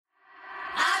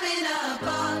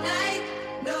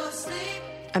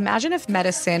Imagine if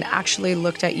medicine actually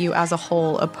looked at you as a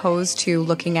whole, opposed to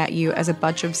looking at you as a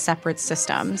bunch of separate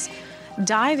systems.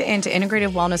 Dive into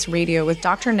Integrative Wellness Radio with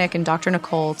Dr. Nick and Dr.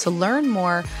 Nicole to learn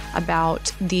more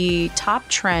about the top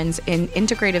trends in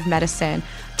integrative medicine,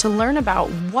 to learn about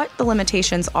what the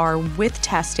limitations are with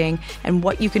testing and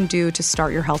what you can do to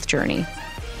start your health journey.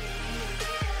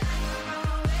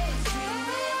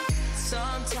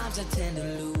 Sometimes I tend to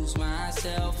lose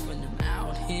myself when I'm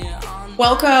out here on.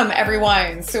 Welcome,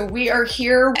 everyone. So we are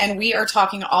here and we are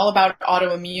talking all about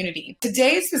autoimmunity.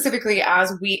 Today, specifically,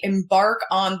 as we embark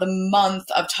on the month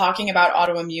of talking about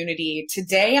autoimmunity,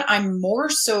 today I'm more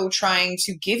so trying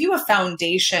to give you a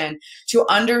foundation to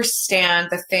understand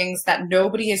the things that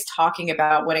nobody is talking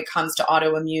about when it comes to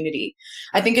autoimmunity.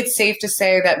 I think it's safe to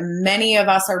say that many of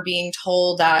us are being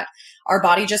told that our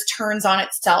body just turns on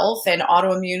itself, and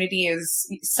autoimmunity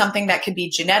is something that could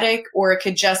be genetic or it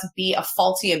could just be a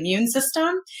faulty immune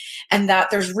system, and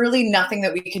that there's really nothing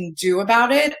that we can do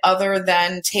about it other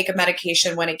than take a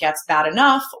medication when it gets bad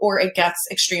enough or it gets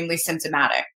extremely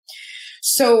symptomatic.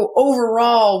 So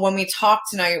overall, when we talk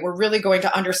tonight, we're really going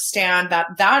to understand that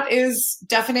that is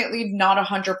definitely not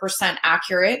 100%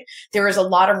 accurate. There is a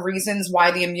lot of reasons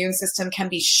why the immune system can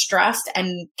be stressed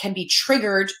and can be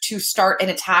triggered to start an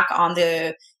attack on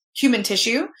the human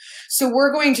tissue. So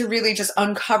we're going to really just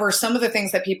uncover some of the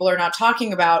things that people are not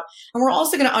talking about. And we're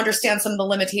also going to understand some of the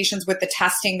limitations with the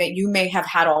testing that you may have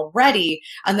had already.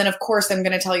 And then, of course, I'm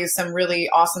going to tell you some really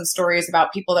awesome stories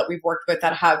about people that we've worked with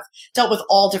that have dealt with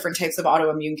all different types of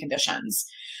autoimmune conditions.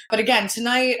 But again,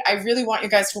 tonight, I really want you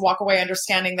guys to walk away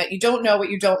understanding that you don't know what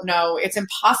you don't know. It's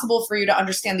impossible for you to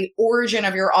understand the origin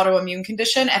of your autoimmune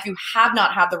condition if you have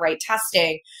not had the right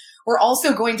testing. We're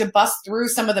also going to bust through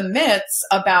some of the myths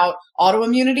about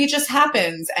autoimmunity just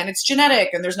happens and it's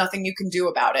genetic and there's nothing you can do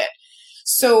about it.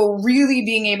 So really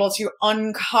being able to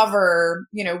uncover,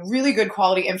 really good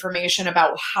quality information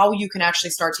about how you can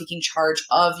actually start taking charge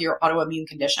of your autoimmune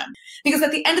condition. Because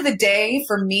at the end of the day,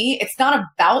 for me, it's not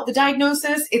about the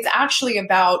diagnosis. It's actually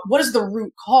about what is the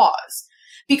root cause.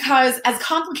 Because as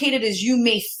complicated as you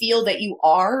may feel that you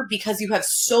are, because you have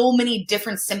so many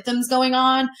different symptoms going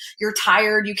on, you're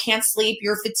tired, you can't sleep,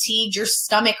 you're fatigued, your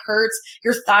stomach hurts,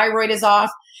 your thyroid is off,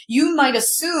 you might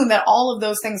assume that all of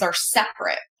those things are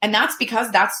separate. And that's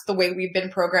because that's the way we've been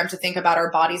programmed to think about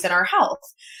our bodies and our health.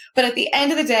 But at the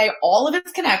end of the day, all of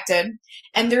it's connected,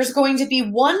 and there's going to be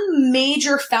one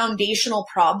major foundational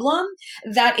problem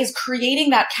that is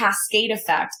creating that cascade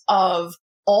effect of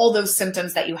all those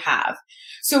symptoms that you have.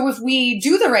 So if we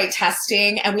do the right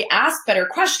testing and we ask better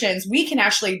questions, we can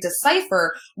actually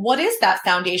decipher what is that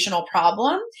foundational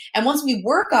problem. And once we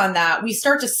work on that, we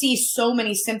start to see so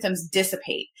many symptoms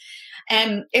dissipate.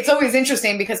 And it's always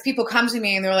interesting because people come to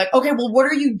me and they're like, okay, well, what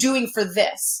are you doing for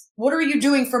this? What are you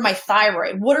doing for my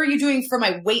thyroid? What are you doing for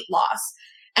my weight loss?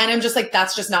 And I'm just like,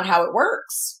 that's just not how it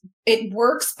works. It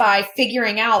works by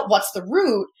figuring out what's the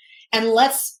root, and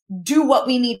let's do what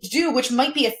we need to do, which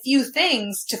might be a few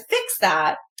things to fix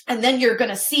that. And then you're going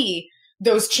to see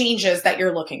those changes that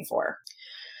you're looking for.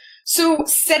 So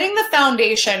setting the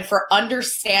foundation for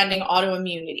understanding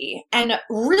autoimmunity and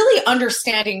really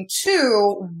understanding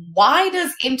too, why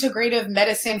does integrative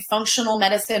medicine, functional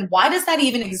medicine, why does that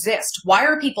even exist? Why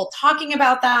are people talking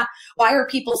about that? Why are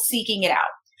people seeking it out?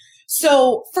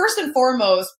 So first and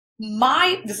foremost,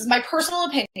 this is my personal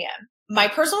opinion. My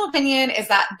personal opinion is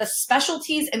that the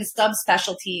specialties and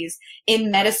subspecialties in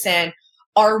medicine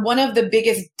are one of the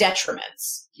biggest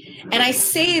detriments. And I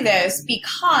say this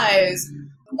because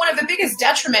one of the biggest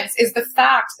detriments is the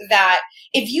fact that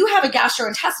if you have a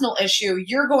gastrointestinal issue,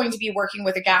 you're going to be working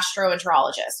with a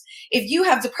gastroenterologist. If you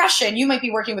have depression, you might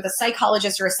be working with a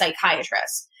psychologist or a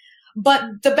psychiatrist. But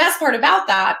the best part about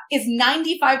that is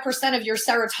 95% of your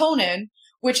serotonin,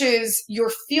 which is your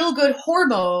feel-good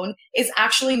hormone, is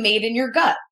actually made in your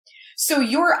gut. So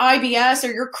your IBS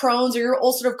or your Crohn's or your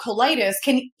ulcerative colitis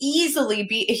can easily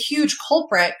be a huge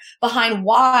culprit behind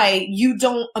why you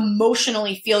don't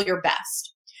emotionally feel your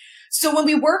best. So when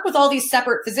we work with all these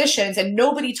separate physicians and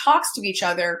nobody talks to each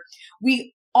other,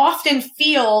 we often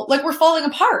feel like we're falling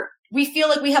apart. We feel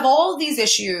like we have all of these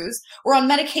issues. We're on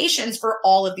medications for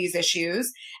all of these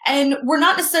issues, and we're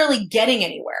not necessarily getting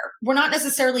anywhere. We're not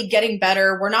necessarily getting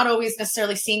better. We're not always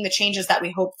necessarily seeing the changes that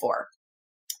we hope for.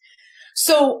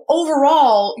 So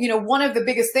overall, one of the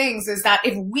biggest things is that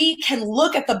if we can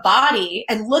look at the body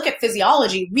and look at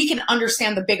physiology, we can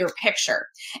understand the bigger picture.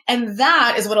 And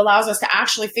that is what allows us to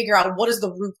actually figure out what is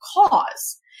the root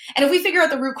cause. And if we figure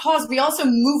out the root cause, we also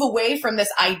move away from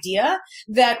this idea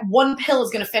that one pill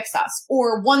is going to fix us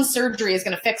or one surgery is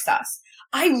going to fix us.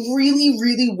 I really,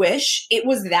 really wish it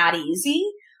was that easy.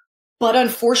 But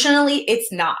unfortunately,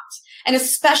 it's not. And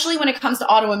especially when it comes to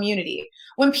autoimmunity.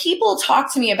 When people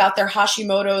talk to me about their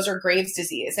Hashimoto's or Graves'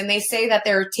 disease, and they say that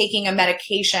they're taking a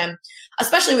medication,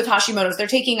 especially with Hashimoto's, they're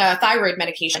taking a thyroid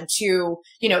medication to,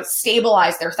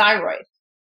 stabilize their thyroid.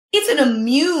 It's an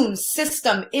immune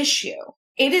system issue.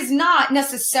 It is not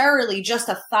necessarily just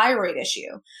a thyroid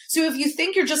issue. So if you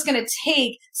think you're just going to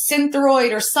take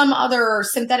Synthroid or some other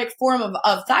synthetic form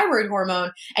of thyroid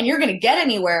hormone and you're going to get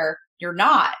anywhere, you're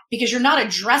not, because you're not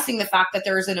addressing the fact that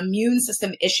there is an immune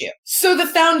system issue. So the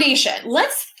foundation,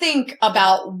 let's think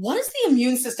about, what does the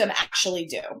immune system actually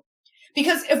do?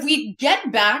 Because if we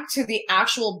get back to the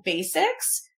actual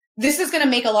basics, this is going to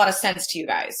make a lot of sense to you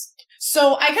guys.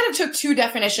 So I kind of took two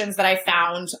definitions that I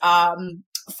found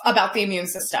about the immune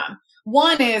system.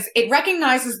 One is it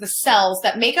recognizes the cells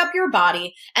that make up your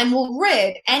body and will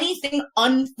rid anything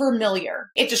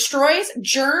unfamiliar. It destroys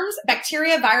germs,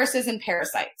 bacteria, viruses, and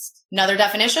parasites. Another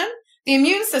definition, the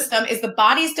immune system is the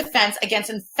body's defense against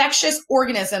infectious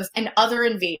organisms and other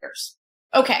invaders.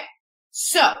 Okay,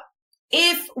 so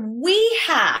if we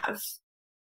have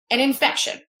an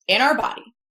infection in our body,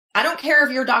 I don't care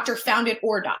if your doctor found it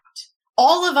or not,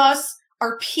 all of us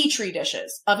are petri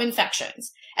dishes of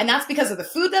infections. And that's because of the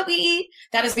food that we eat.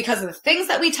 That is because of the things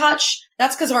that we touch.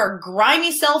 That's because of our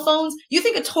grimy cell phones. You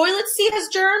think a toilet seat has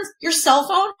germs? Your cell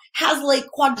phone has like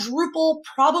quadruple,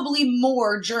 probably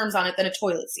more germs on it than a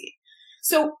toilet seat.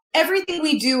 So everything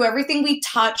we do, everything we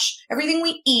touch, everything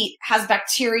we eat has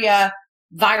bacteria,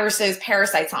 viruses,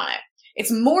 parasites on it.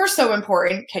 It's more so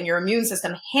important, can your immune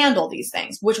system handle these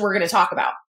things, which we're going to talk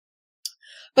about.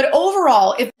 But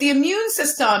overall, if the immune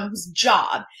system's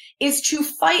job is to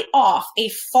fight off a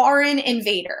foreign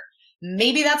invader,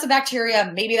 maybe that's a bacteria,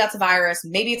 maybe that's a virus,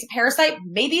 maybe it's a parasite,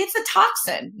 maybe it's a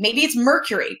toxin, maybe it's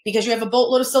mercury because you have a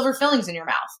boatload of silver fillings in your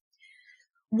mouth.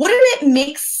 Wouldn't it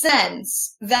make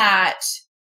sense that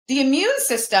the immune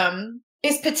system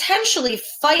is potentially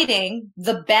fighting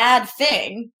the bad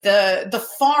thing, the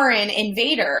foreign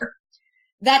invader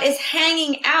that is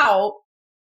hanging out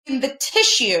in the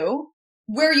tissue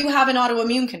where you have an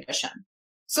autoimmune condition?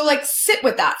 So sit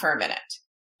with that for a minute.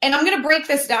 And I'm going to break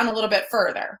this down a little bit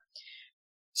further.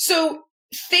 So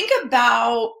think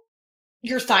about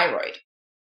your thyroid.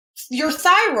 Your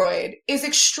thyroid is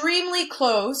extremely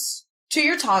close to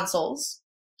your tonsils.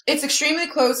 It's extremely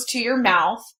close to your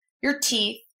mouth, your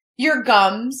teeth, your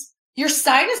gums. Your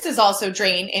sinus is also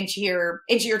drained into your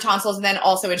tonsils and then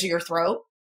also into your throat.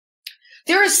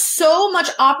 There is so much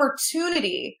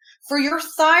opportunity for your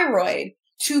thyroid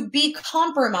to be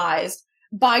compromised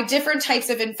by different types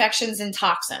of infections and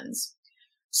toxins.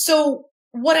 So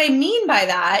what I mean by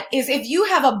that is if you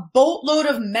have a boatload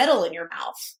of metal in your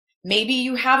mouth, maybe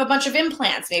you have a bunch of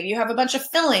implants, maybe you have a bunch of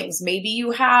fillings, maybe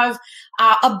you have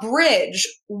a bridge,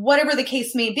 whatever the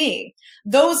case may be,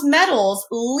 those metals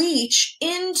leach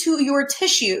into your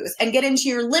tissues and get into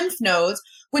your lymph nodes,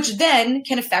 which then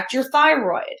can affect your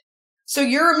thyroid. So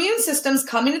your immune system's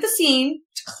coming to the scene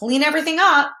to clean everything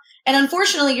up. And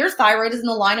unfortunately, your thyroid is in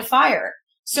the line of fire.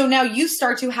 So now you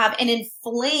start to have an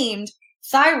inflamed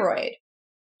thyroid.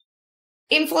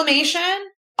 Inflammation,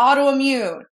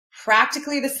 autoimmune,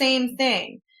 practically the same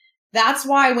thing. That's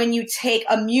why when you take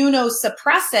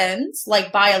immunosuppressants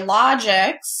like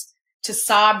biologics,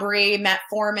 Tysabri,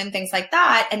 metformin, things like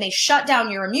that, and they shut down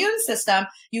your immune system,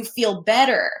 you feel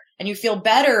better. And you feel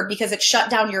better because it shut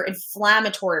down your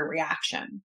inflammatory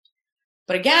reaction.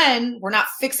 But again, we're not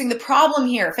fixing the problem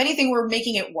here. If anything, we're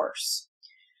making it worse.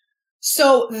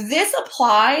 So this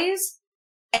applies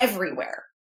everywhere.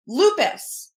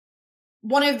 Lupus.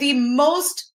 One of the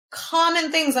most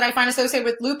common things that I find associated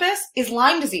with lupus is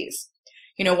Lyme disease.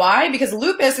 You know why? Because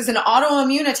lupus is an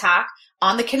autoimmune attack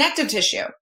on the connective tissue.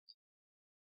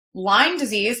 Lyme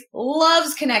disease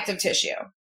loves connective tissue.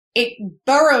 It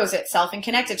burrows itself in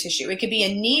connective tissue. It could be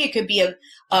a knee. It could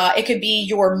be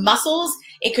your muscles.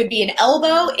 It could be an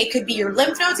elbow. It could be your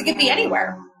lymph nodes. It could be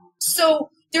anywhere. So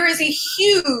there is a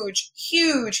huge,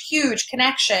 huge, huge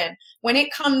connection when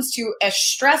it comes to a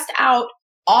stressed out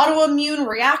autoimmune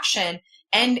reaction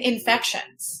and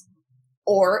infections,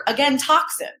 or again,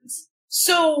 toxins.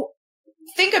 So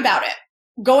think about it.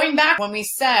 Going back when we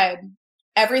said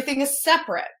everything is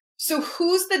separate. So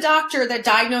who's the doctor that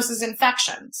diagnoses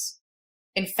infections?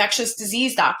 Infectious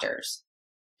disease doctors.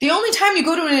 The only time you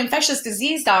go to an infectious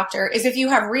disease doctor is if you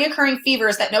have reoccurring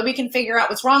fevers that nobody can figure out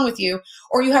what's wrong with you,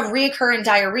 or you have reoccurring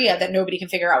diarrhea that nobody can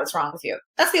figure out what's wrong with you.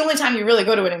 That's the only time you really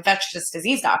go to an infectious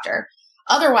disease doctor.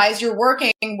 Otherwise, you're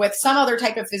working with some other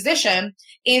type of physician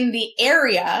in the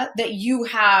area that you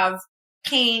have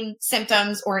pain,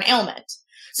 symptoms, or an ailment.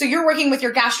 So you're working with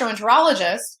your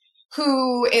gastroenterologist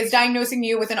who is diagnosing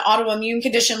you with an autoimmune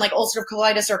condition like ulcerative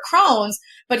colitis or Crohn's,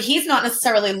 but he's not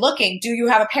necessarily looking. Do you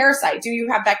have a parasite? Do you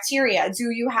have bacteria?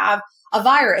 Do you have a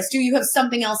virus? Do you have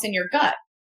something else in your gut?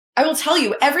 I will tell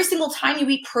you, every single time you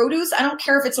eat produce, I don't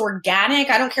care if it's organic,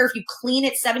 I don't care if you clean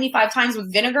it 75 times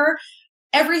with vinegar,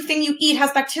 everything you eat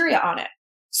has bacteria on it.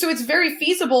 So it's very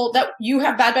feasible that you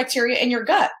have bad bacteria in your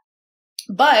gut.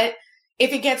 But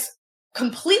if it gets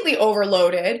completely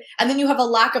overloaded and then you have a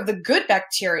lack of the good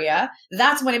bacteria,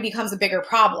 that's when it becomes a bigger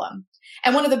problem.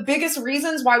 And one of the biggest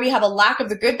reasons why we have a lack of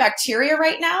the good bacteria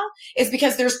right now is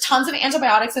because there's tons of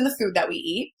antibiotics in the food that we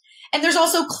eat. And there's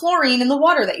also chlorine in the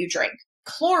water that you drink.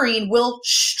 Chlorine will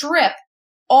strip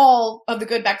all of the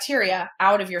good bacteria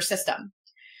out of your system.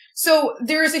 So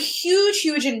there is a huge,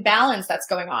 huge imbalance that's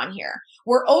going on here.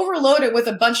 We're overloaded with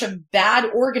a bunch of bad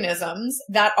organisms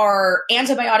that are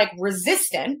antibiotic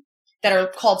resistant, that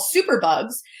are called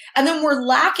superbugs. And then we're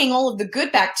lacking all of the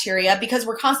good bacteria because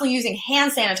we're constantly using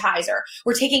hand sanitizer.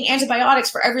 We're taking antibiotics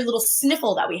for every little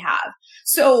sniffle that we have.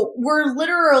 So we're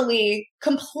literally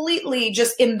completely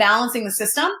just imbalancing the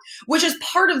system, which is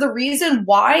part of the reason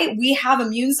why we have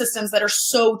immune systems that are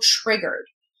so triggered.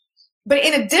 But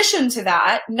in addition to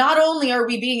that, not only are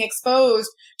we being exposed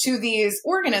to these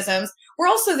organisms, we're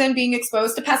also then being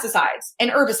exposed to pesticides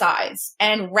and herbicides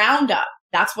and Roundup.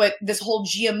 That's what this whole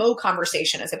GMO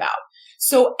conversation is about.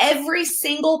 So every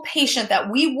single patient that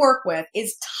we work with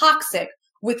is toxic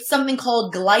with something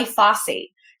called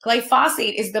glyphosate.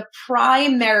 Glyphosate is the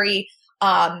primary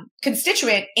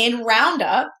constituent in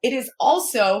Roundup. It is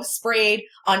also sprayed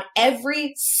on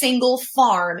every single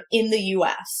farm in the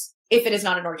US, if it is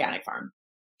not an organic farm.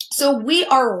 So we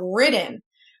are ridden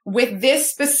with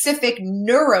this specific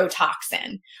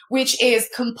neurotoxin, which is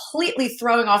completely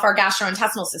throwing off our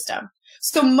gastrointestinal system.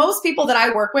 So most people that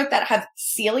I work with that have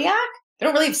celiac, they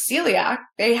don't really have celiac.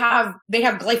 They have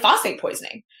glyphosate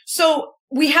poisoning. So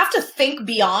we have to think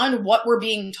beyond what we're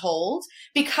being told,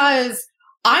 because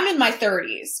I'm in my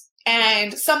 30s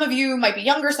and some of you might be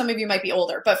younger, some of you might be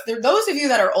older. But for those of you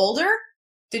that are older,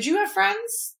 did you have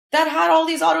friends that had all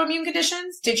these autoimmune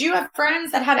conditions? Did you have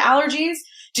friends that had allergies?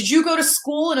 Did you go to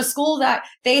school in a school that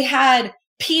they had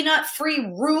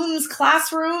peanut-free rooms,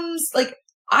 classrooms? Like,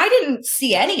 I didn't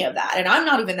see any of that, and I'm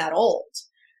not even that old.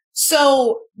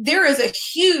 So there is a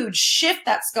huge shift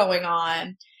that's going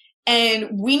on, and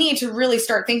we need to really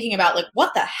start thinking about, like,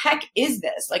 what the heck is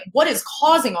this? Like, what is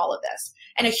causing all of this?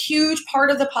 And a huge part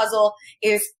of the puzzle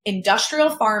is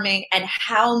industrial farming and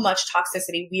how much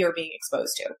toxicity we are being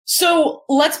exposed to. So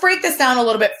let's break this down a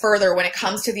little bit further when it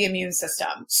comes to the immune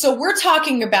system. So we're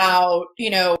talking about,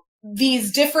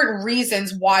 these different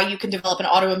reasons why you can develop an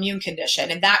autoimmune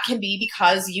condition. And that can be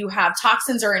because you have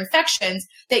toxins or infections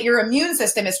that your immune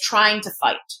system is trying to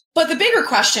fight. But the bigger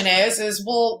question is,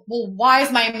 well, why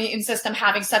is my immune system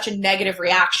having such a negative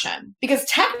reaction? Because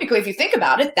technically, if you think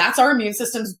about it, that's our immune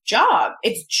system's job.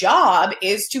 Its job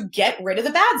is to get rid of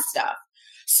the bad stuff.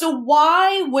 So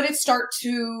why would it start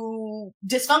to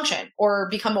dysfunction or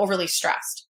become overly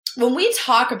stressed? When we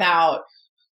talk about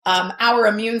our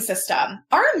immune system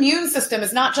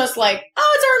is not just like,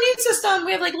 oh, it's our immune system.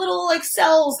 We have like little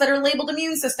cells that are labeled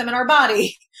immune system in our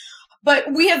body, but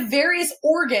we have various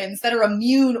organs that are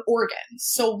immune organs.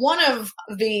 So one of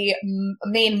the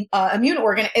main immune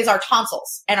organ is our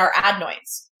tonsils and our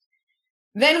adenoids.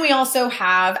 Then we also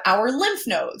have our lymph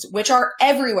nodes, which are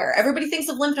everywhere. Everybody thinks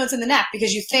of lymph nodes in the neck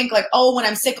because you think like, oh, when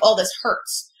I'm sick, all this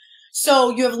hurts. So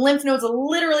you have lymph nodes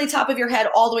literally top of your head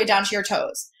all the way down to your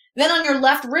toes. Then on your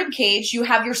left rib cage, you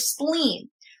have your spleen.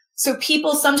 So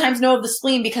people sometimes know of the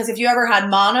spleen because if you ever had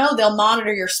mono, they'll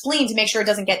monitor your spleen to make sure it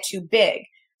doesn't get too big.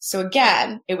 So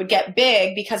again, it would get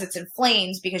big because it's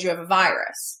inflamed because you have a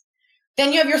virus.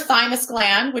 Then you have your thymus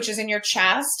gland, which is in your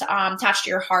chest, attached to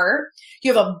your heart.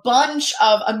 You have a bunch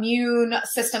of immune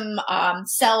system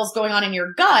cells going on in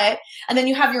your gut. And then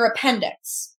you have your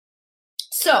appendix.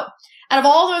 So out of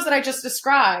all those that I just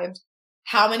described,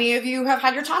 how many of you have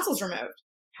had your tonsils removed?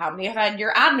 How many have had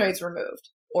your adenoids removed,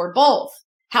 or both?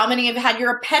 How many have had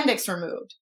your appendix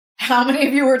removed? How many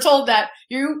of you were told that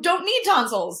you don't need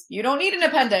tonsils? You don't need an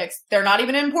appendix. They're not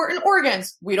even important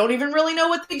organs. We don't even really know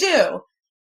what they do.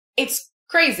 It's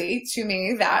crazy to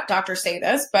me that doctors say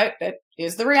this, but that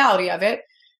is the reality of it.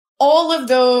 All of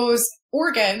those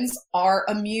organs are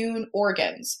immune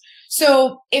organs.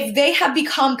 So if they have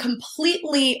become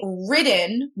completely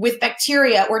ridden with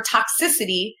bacteria or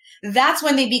toxicity, that's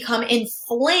when they become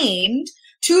inflamed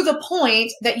to the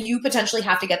point that you potentially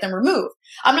have to get them removed.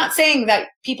 I'm not saying that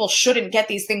people shouldn't get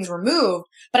these things removed,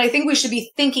 but I think we should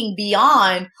be thinking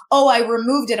beyond, oh, I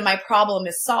removed it and my problem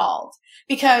is solved.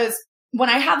 Because when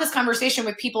I have this conversation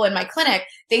with people in my clinic,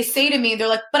 they say to me, they're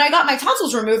like, but I got my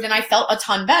tonsils removed and I felt a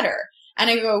ton better. And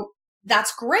I go,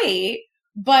 that's great.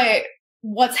 But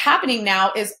what's happening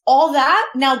now is all that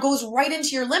now goes right into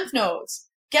your lymph nodes.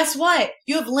 Guess what?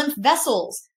 You have lymph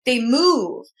vessels. They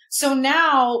move. So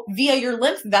now via your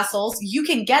lymph vessels, you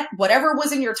can get whatever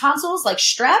was in your tonsils, like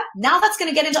strep. Now that's going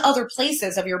to get into other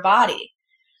places of your body.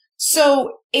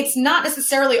 So it's not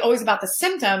necessarily always about the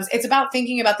symptoms. It's about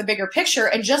thinking about the bigger picture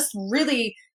and just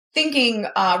really thinking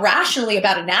rationally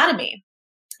about anatomy.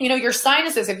 You know, your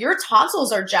sinuses, if your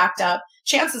tonsils are jacked up,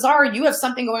 chances are you have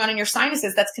something going on in your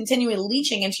sinuses that's continually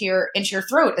leaching into your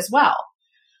throat as well.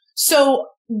 So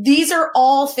these are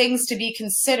all things to be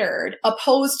considered,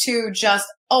 opposed to just,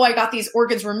 oh, I got these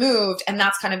organs removed, and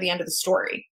that's kind of the end of the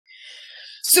story.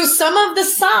 So some of the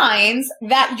signs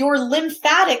that your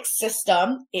lymphatic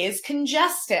system is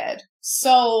congested.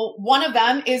 So one of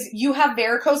them is you have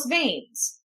varicose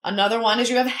veins. Another one is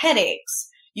you have headaches.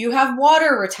 You have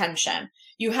water retention.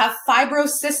 You have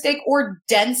fibrocystic or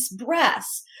dense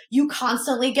breasts. You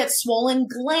constantly get swollen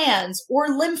glands or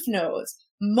lymph nodes.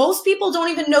 Most people don't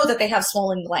even know that they have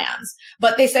swollen glands,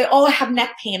 but they say, oh, I have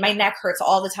neck pain. My neck hurts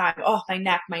all the time. Oh, my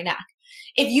neck.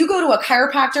 If you go to a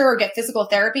chiropractor or get physical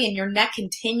therapy and your neck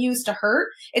continues to hurt,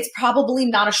 it's probably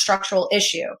not a structural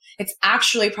issue. It's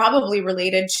actually probably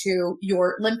related to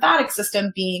your lymphatic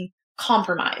system being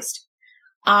compromised.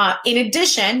 In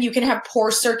addition, you can have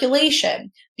poor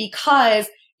circulation because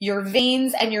your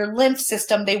veins and your lymph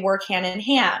system, they work hand in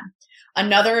hand.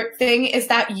 Another thing is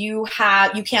that you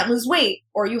can't lose weight,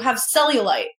 or you have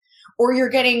cellulite, or you're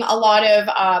getting a lot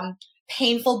of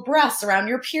painful breaths around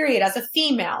your period as a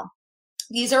female.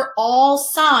 These are all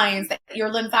signs that your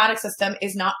lymphatic system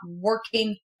is not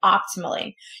working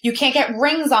optimally. You can't get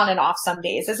rings on and off some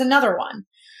days is another one.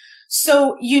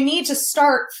 So you need to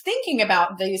start thinking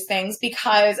about these things,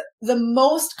 because the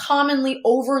most commonly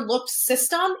overlooked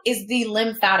system is the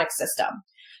lymphatic system.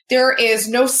 There is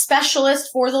no specialist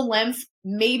for the lymph,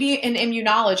 maybe an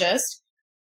immunologist,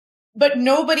 but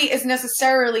nobody is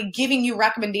necessarily giving you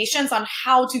recommendations on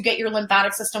how to get your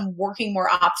lymphatic system working more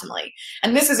optimally.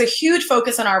 And this is a huge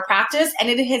focus in our practice, and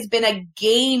it has been a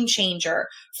game changer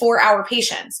for our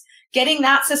patients. Getting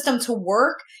that system to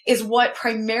work is what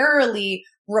primarily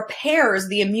repairs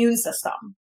the immune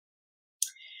system.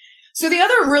 So the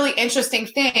other really interesting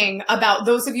thing about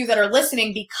those of you that are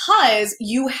listening, because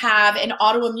you have an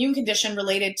autoimmune condition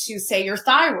related to, say, your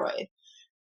thyroid,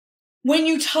 when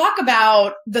you talk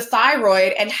about the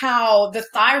thyroid and how the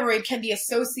thyroid can be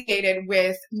associated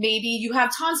with, maybe you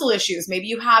have tonsil issues, maybe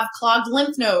you have clogged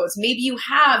lymph nodes, maybe you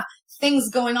have things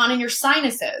going on in your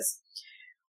sinuses,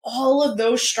 all of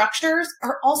those structures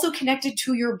are also connected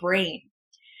to your brain.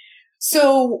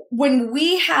 So when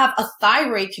we have a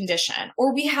thyroid condition,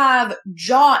 or we have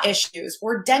jaw issues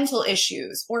or dental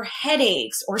issues or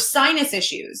headaches or sinus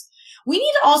issues, we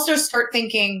need to also start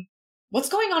thinking, what's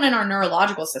going on in our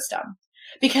neurological system?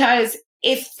 Because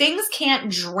if things can't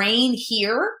drain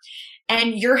here,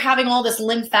 and you're having all this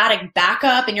lymphatic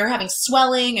backup, and you're having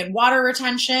swelling and water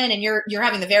retention, and you're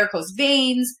having the varicose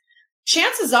veins,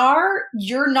 chances are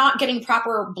you're not getting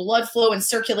proper blood flow and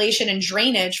circulation and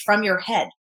drainage from your head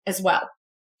as well.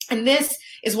 And this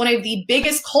is one of the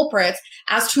biggest culprits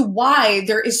as to why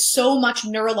there is so much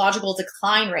neurological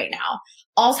decline right now.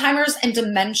 Alzheimer's and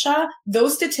dementia,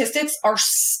 those statistics are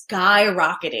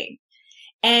skyrocketing.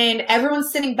 And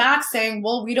everyone's sitting back saying,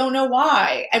 well, we don't know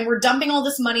why. And we're dumping all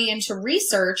this money into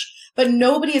research, but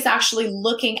nobody is actually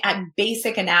looking at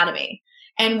basic anatomy.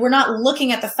 And we're not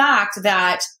looking at the fact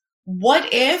that, what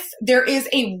if there is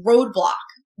a roadblock?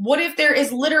 What if there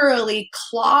is literally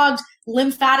clogged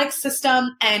lymphatic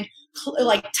system and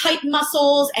like tight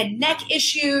muscles and neck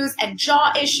issues and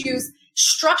jaw issues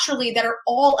structurally that are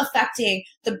all affecting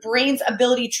the brain's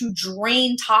ability to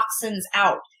drain toxins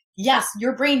out? Yes,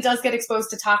 your brain does get exposed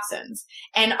to toxins,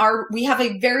 and we have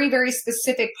a very, very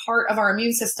specific part of our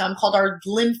immune system called our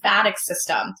lymphatic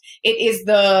system. It is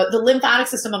the lymphatic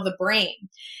system of the brain.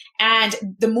 And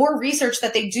the more research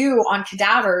that they do on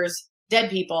cadavers,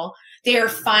 dead people, they are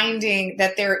finding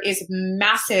that there is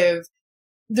massive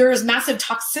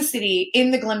toxicity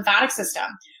in the lymphatic system,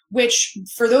 which,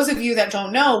 for those of you that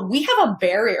don't know, we have a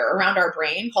barrier around our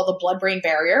brain called the blood-brain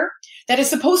barrier that is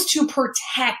supposed to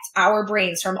protect our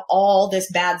brains from all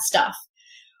this bad stuff.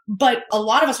 But a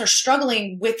lot of us are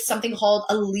struggling with something called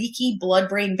a leaky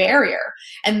blood-brain barrier.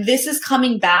 And this is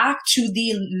coming back to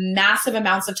the massive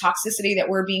amounts of toxicity that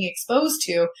we're being exposed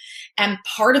to. And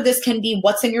part of this can be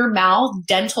what's in your mouth,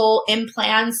 dental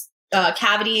implants,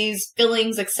 cavities,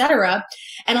 fillings, etc.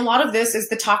 And a lot of this is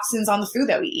the toxins on the food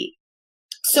that we eat.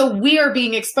 So we are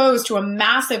being exposed to a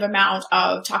massive amount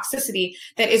of toxicity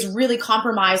that is really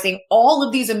compromising all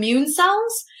of these immune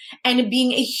cells and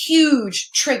being a huge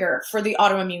trigger for the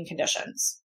autoimmune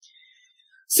conditions.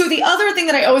 So the other thing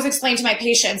that I always explain to my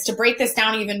patients, to break this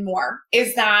down even more,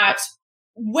 is that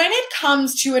when it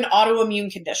comes to an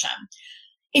autoimmune condition,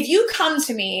 if you come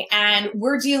to me and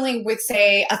we're dealing with,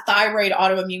 say, a thyroid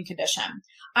autoimmune condition,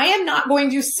 I am not going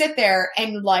to sit there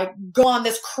and like go on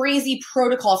this crazy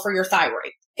protocol for your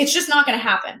thyroid. It's just not going to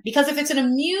happen, because if it's an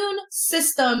immune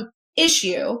system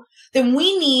issue, then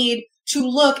we need to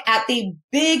look at the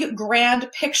big grand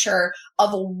picture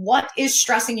of what is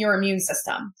stressing your immune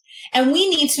system. And we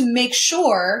need to make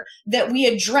sure that we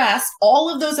address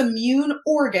all of those immune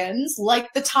organs,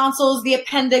 like the tonsils, the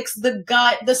appendix, the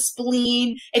gut, the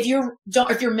spleen. If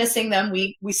you're missing them,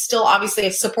 we still obviously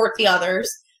support the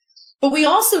others. But we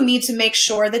also need to make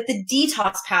sure that the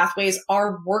detox pathways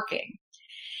are working.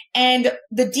 And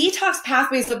the detox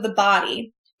pathways of the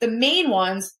body, the main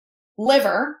ones,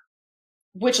 liver,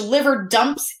 which liver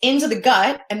dumps into the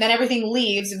gut and then everything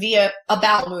leaves via a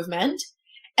bowel movement.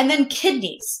 And then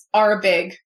kidneys are a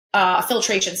big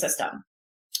filtration system.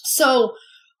 So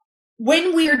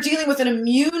when we are dealing with an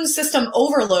immune system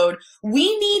overload,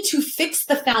 we need to fix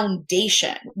the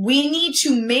foundation. We need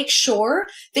to make sure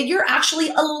that you're actually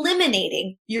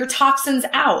eliminating your toxins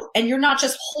out and you're not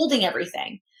just holding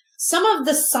everything. Some of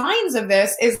the signs of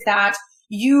this is that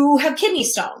you have kidney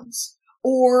stones,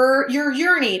 or you're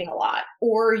urinating a lot,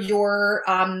 or you're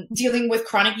dealing with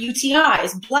chronic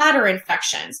UTIs, bladder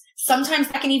infections. Sometimes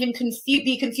that can even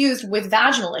be confused with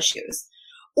vaginal issues.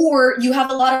 Or you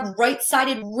have a lot of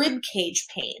right-sided rib cage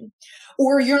pain,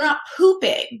 or you're not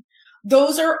pooping.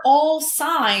 Those are all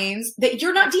signs that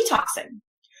you're not detoxing.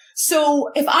 So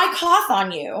if I cough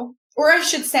on you, or I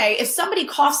should say, if somebody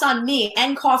coughs on me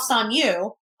and coughs on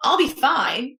you, I'll be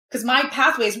fine because my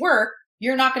pathways work.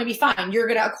 You're not going to be fine. You're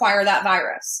going to acquire that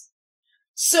virus.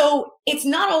 So it's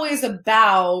not always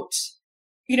about,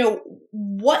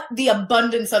 what the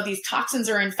abundance of these toxins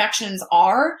or infections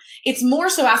are. It's more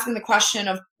so asking the question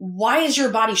of, why is your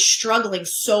body struggling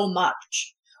so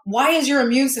much? Why is your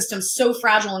immune system so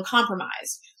fragile and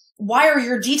compromised? Why are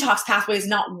your detox pathways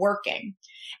not working?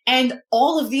 And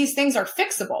all of these things are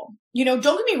fixable. Don't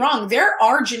get me wrong. There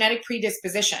are genetic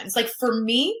predispositions. Like for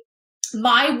me,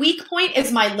 my weak point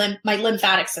is my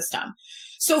lymphatic system.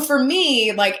 So for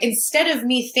me, like instead of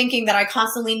me thinking that I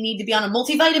constantly need to be on a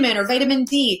multivitamin or vitamin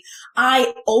D,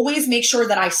 I always make sure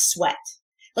that I sweat.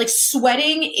 Like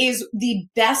sweating is the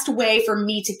best way for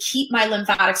me to keep my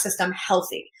lymphatic system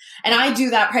healthy. And I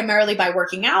do that primarily by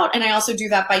working out. And I also do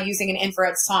that by using an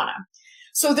infrared sauna.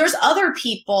 So there's other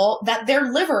people that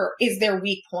their liver is their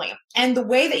weak point. And the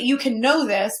way that you can know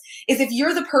this is if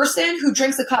you're the person who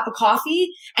drinks a cup of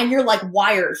coffee and you're like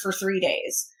wired for 3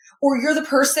 days, or you're the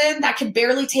person that can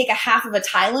barely take a half of a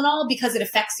Tylenol because it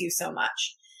affects you so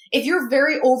much. If you're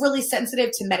very overly sensitive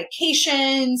to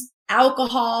medications,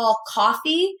 alcohol,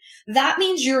 coffee, that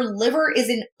means your liver is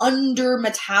an under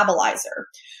metabolizer.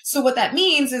 So what that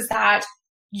means is that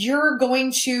you're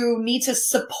going to need to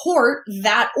support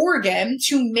that organ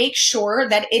to make sure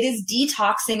that it is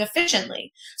detoxing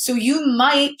efficiently. So you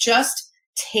might just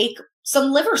take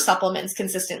some liver supplements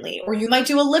consistently, or you might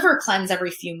do a liver cleanse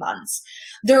every few months.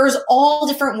 There's all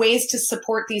different ways to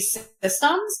support these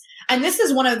systems. And this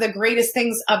is one of the greatest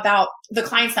things about the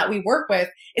clients that we work with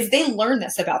is they learn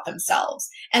this about themselves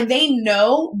and they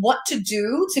know what to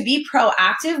do to be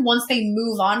proactive once they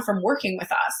move on from working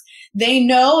with us. They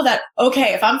know that,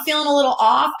 okay, if I'm feeling a little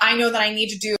off, I know that I need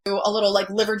to do a little like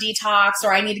liver detox,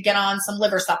 or I need to get on some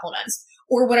liver supplements,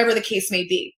 or whatever the case may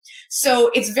be.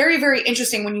 So it's very, very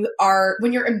interesting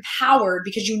when you're empowered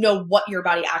because you know what your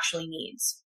body actually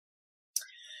needs.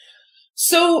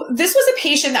 So this was a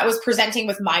patient that was presenting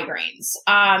with migraines.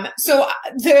 I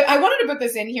wanted to put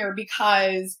this in here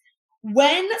because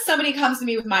when somebody comes to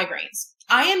me with migraines,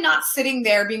 I am not sitting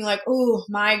there being like, oh,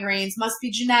 migraines must be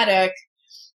genetic.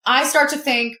 I start to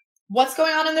think, what's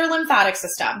going on in their lymphatic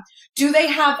system? Do they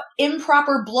have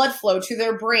improper blood flow to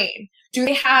their brain? Do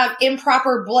they have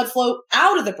improper blood flow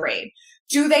out of the brain?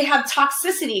 Do they have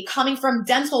toxicity coming from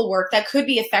dental work that could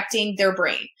be affecting their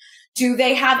brain? Do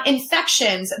they have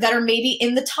infections that are maybe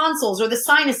in the tonsils or the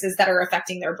sinuses that are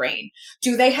affecting their brain?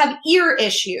 Do they have ear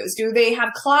issues? Do they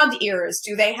have clogged ears?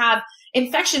 Do they have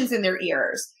infections in their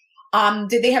ears?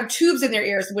 Did they have tubes in their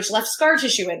ears which left scar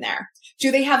tissue in there?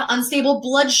 Do they have unstable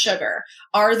blood sugar?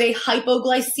 Are they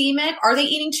hypoglycemic? Are they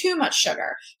eating too much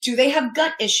sugar? Do they have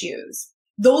gut issues?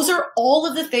 Those are all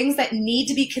of the things that need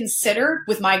to be considered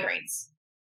with migraines.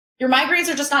 Your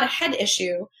migraines are just not a head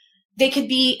issue. they could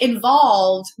be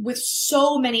involved with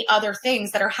so many other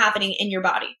things that are happening in your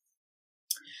body.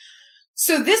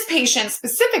 So this patient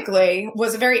specifically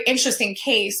was a very interesting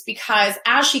case because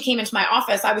as she came into my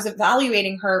office, I was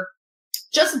evaluating her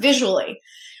just visually.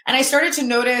 And I started to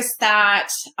notice that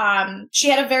she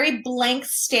had a very blank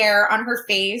stare on her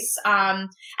face. And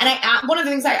one of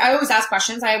the things I always ask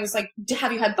questions, I was like,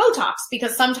 have you had Botox?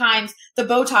 Because sometimes the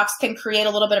Botox can create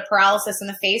a little bit of paralysis in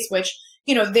the face, which,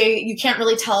 you can't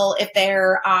really tell if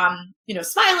they're,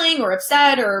 smiling or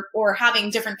upset or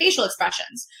having different facial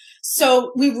expressions.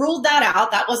 So we ruled that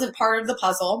out. That wasn't part of the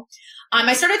puzzle.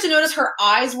 I started to notice her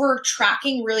eyes were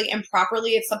tracking really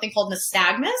improperly. It's something called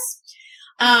nystagmus.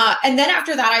 And then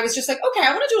after that, I was just like, okay,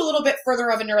 I want to do a little bit further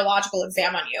of a neurological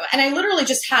exam on you. And I literally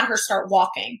just had her start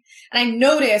walking. And I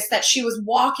noticed that she was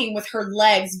walking with her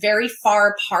legs very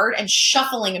far apart and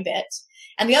shuffling a bit.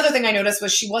 And the other thing I noticed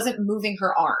was she wasn't moving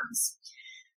her arms.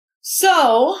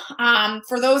 So,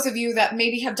 for those of you that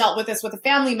maybe have dealt with this with a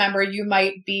family member, you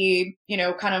might be,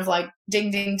 kind of like ding,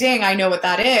 ding, ding. I know what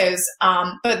that is.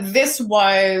 But this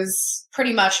was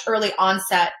pretty much early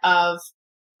onset of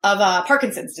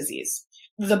Parkinson's disease.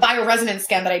 The bioresonance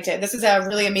scan that I did. This is a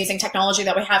really amazing technology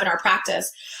that we have in our practice,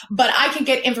 but I can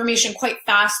get information quite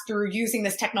fast through using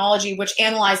this technology, which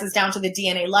analyzes down to the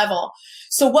DNA level.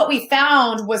 So what we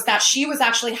found was that she was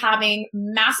actually having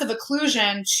massive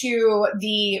occlusion to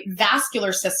the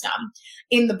vascular system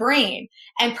in the brain.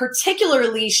 And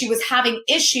particularly she was having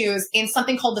issues in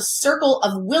something called the circle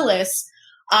of Willis,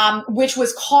 which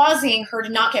was causing her to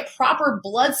not get proper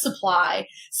blood supply,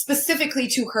 specifically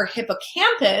to her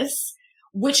hippocampus,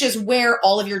 which is where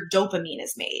all of your dopamine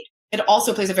is made. It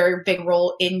also plays a very big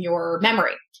role in your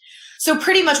memory. So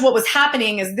pretty much what was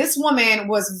happening is this woman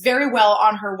was very well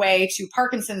on her way to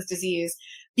Parkinson's disease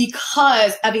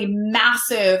because of a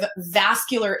massive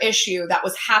vascular issue that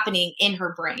was happening in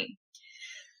her brain.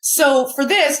 So for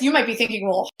this, you might be thinking,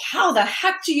 well, how the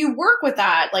heck do you work with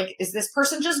that? Like, is this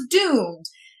person just doomed?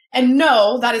 And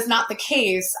no, that is not the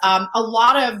case. A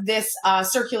lot of this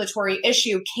circulatory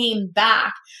issue came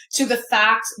back to the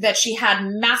fact that she had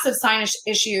massive sinus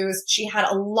issues, she had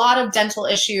a lot of dental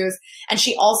issues, and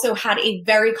she also had a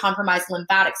very compromised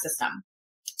lymphatic system.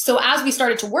 So as we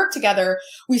started to work together,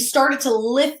 we started to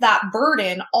lift that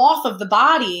burden off of the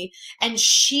body, and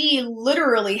she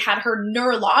literally had her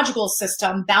neurological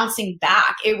system bouncing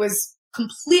back. It was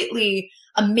completely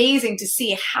amazing to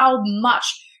see how much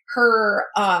her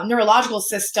neurological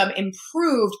system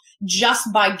improved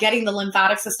just by getting the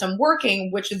lymphatic system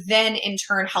working, which then in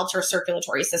turn helped her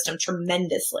circulatory system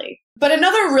tremendously. But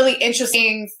another really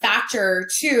interesting factor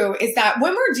too is that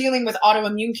when we're dealing with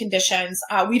autoimmune conditions,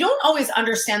 we don't always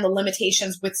understand the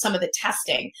limitations with some of the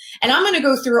testing. And I'm going to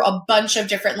go through a bunch of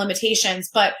different limitations,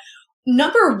 but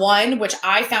number one, which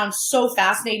I found so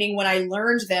fascinating when I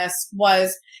learned this,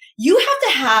 was you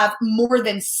have to have more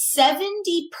than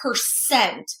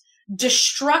 70%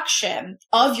 destruction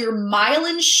of your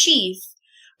myelin sheath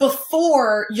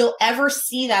before you'll ever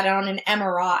see that on an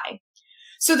MRI.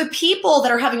 So the people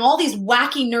that are having all these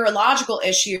wacky neurological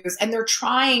issues and they're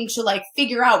trying to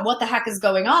figure out what the heck is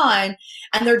going on,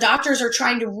 and their doctors are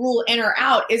trying to rule in or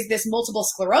out, is this multiple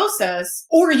sclerosis,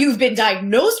 or you've been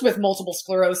diagnosed with multiple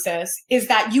sclerosis, is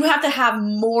that you have to have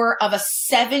more of a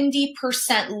 70%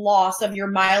 loss of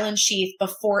your myelin sheath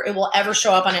before it will ever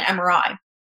show up on an MRI.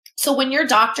 So when your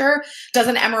doctor does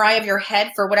an MRI of your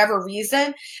head for whatever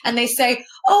reason, and they say,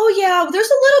 oh yeah, there's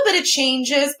a little bit of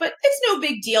changes, but it's no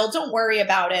big deal. Don't worry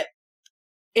about it.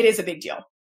 It is a big deal.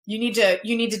 You need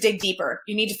to dig deeper.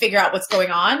 You need to figure out what's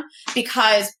going on,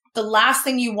 because the last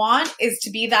thing you want is to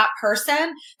be that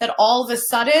person that all of a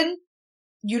sudden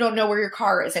you don't know where your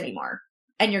car is anymore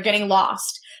and you're getting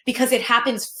lost, because it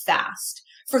happens fast.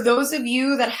 For those of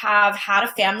you that have had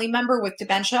a family member with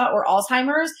dementia or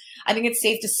Alzheimer's, I think it's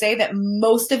safe to say that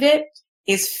most of it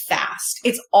is fast.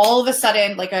 It's all of a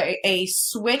sudden like a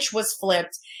switch was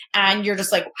flipped and you're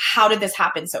just like, how did this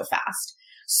happen so fast?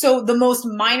 So the most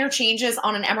minor changes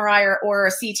on an MRI or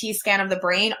a CT scan of the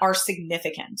brain are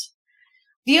significant.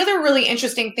 The other really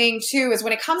interesting thing too is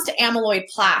when it comes to amyloid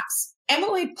plaques.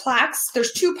 Amyloid plaques,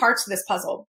 there's two parts to this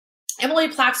puzzle.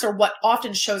 Amyloid plaques are what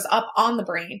often shows up on the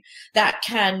brain that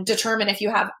can determine if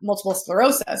you have multiple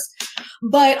sclerosis.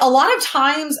 But a lot of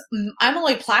times,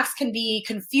 amyloid plaques can be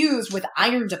confused with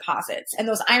iron deposits, and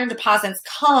those iron deposits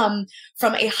come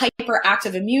from a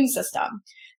hyperactive immune system.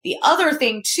 The other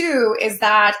thing too is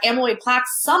that amyloid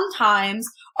plaques sometimes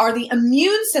are the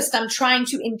immune system trying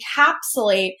to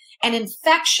encapsulate an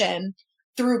infection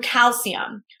through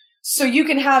calcium. So you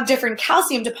can have different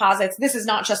calcium deposits. This is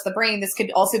not just the brain. This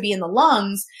could also be in the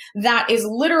lungs that is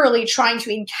literally trying to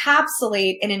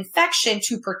encapsulate an infection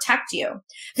to protect you.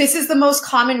 This is the most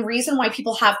common reason why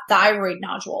people have thyroid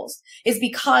nodules, is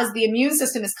because the immune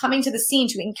system is coming to the scene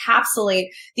to encapsulate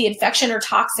the infection or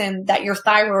toxin that your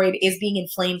thyroid is being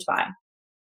inflamed by.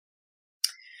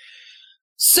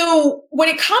 So when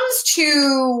it comes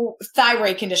to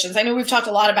thyroid conditions, I know we've talked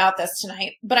a lot about this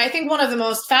tonight, but I think one of the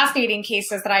most fascinating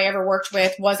cases that I ever worked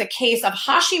with was a case of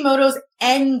Hashimoto's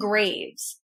and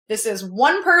Graves. This is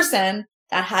one person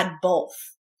that had both.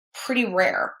 Pretty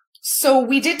rare. So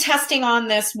we did testing on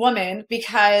this woman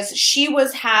because she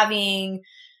was having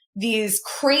these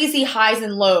crazy highs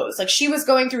and lows. Like, she was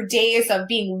going through days of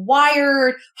being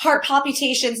wired, heart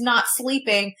palpitations, not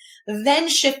sleeping, then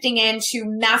shifting into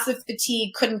massive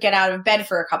fatigue, couldn't get out of bed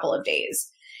for a couple of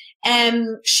days. And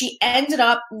she ended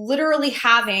up literally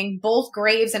having both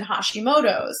Graves and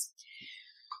Hashimoto's.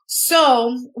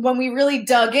 So when we really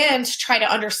dug in to try to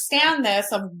understand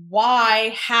this of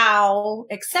why, how,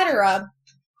 etc.,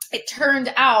 it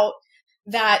turned out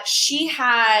that she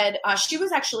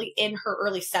was actually in her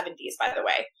early 70s, by the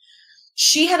way.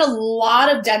 She had a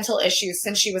lot of dental issues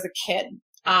since she was a kid.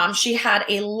 She had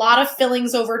a lot of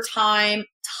fillings over time,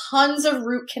 tons of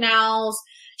root canals.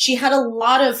 She had a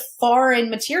lot of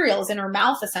foreign materials in her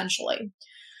mouth, essentially.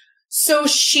 So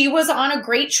she was on a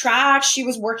great track. She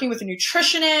was working with a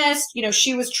nutritionist.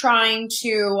 She was trying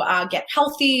to get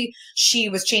healthy. She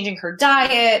was changing her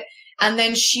diet. And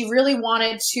then she really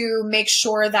wanted to make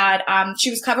sure that she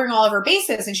was covering all of her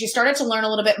bases. And she started to learn a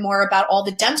little bit more about all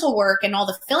the dental work, and all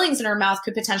the fillings in her mouth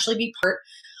could potentially be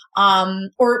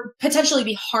or potentially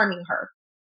be harming her.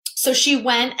 So she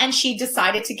went and she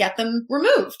decided to get them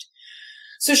removed.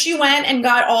 So she went and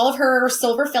got all of her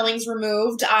silver fillings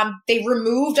removed. They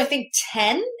removed, I think,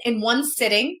 10 in one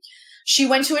sitting. She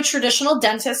went to a traditional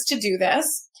dentist to do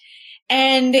this.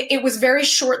 And it was very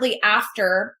shortly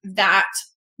after that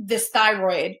this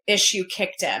thyroid issue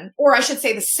kicked in, or I should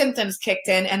say the symptoms kicked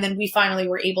in, and then we finally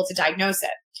were able to diagnose it.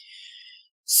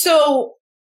 So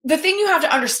the thing you have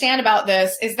to understand about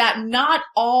this is that not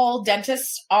all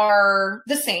dentists are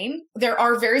the same. There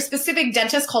are very specific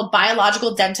dentists called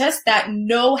biological dentists that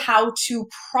know how to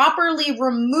properly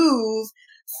remove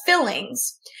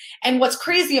fillings. And what's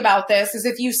crazy about this is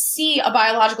if you see a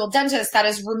biological dentist that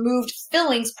has removed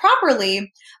fillings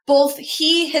properly, both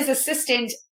he, his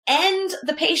assistant, and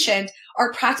the patient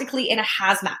are practically in a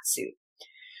hazmat suit.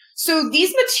 So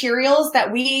these materials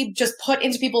that we just put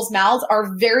into people's mouths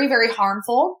are very, very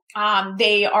harmful.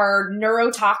 They are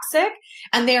neurotoxic,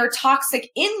 and they are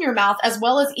toxic in your mouth as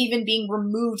well as even being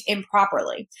removed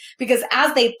improperly. Because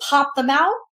as they pop them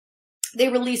out, they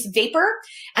release vapor,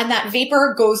 and that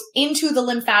vapor goes into the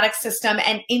lymphatic system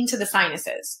and into the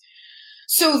sinuses.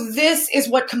 So this is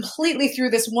what completely threw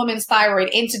this woman's thyroid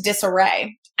into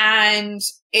disarray. And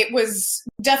it was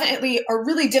definitely a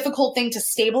really difficult thing to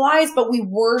stabilize, but we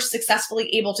were successfully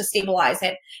able to stabilize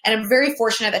it. And I'm very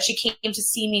fortunate that she came to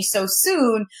see me so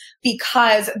soon,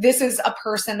 because this is a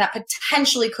person that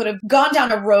potentially could have gone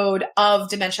down a road of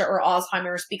dementia or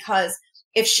Alzheimer's, because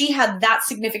if she had that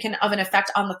significant of an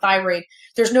effect on the thyroid,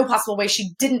 there's no possible way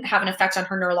she didn't have an effect on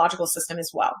her neurological system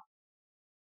as well.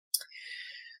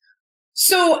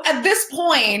 So at this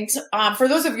point, for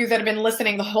those of you that have been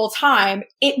listening the whole time,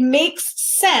 it makes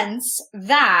sense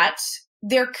that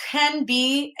there can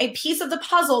be a piece of the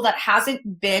puzzle that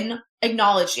hasn't been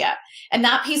acknowledged yet. And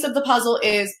that piece of the puzzle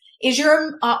is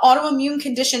your autoimmune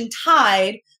condition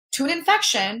tied to an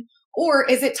infection, or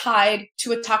is it tied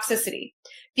to a toxicity?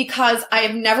 Because I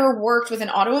have never worked with an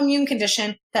autoimmune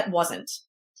condition that wasn't.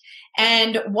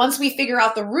 And once we figure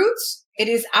out the roots, it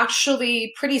is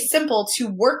actually pretty simple to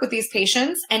work with these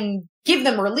patients and give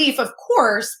them relief, of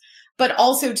course, but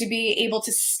also to be able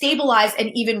to stabilize and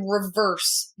even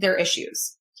reverse their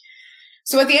issues.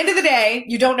 So at the end of the day,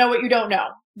 you don't know what you don't know.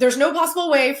 There's no possible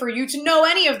way for you to know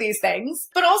any of these things,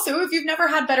 but also if you've never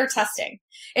had better testing.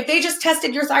 If they just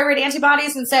tested your thyroid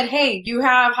antibodies and said, hey, you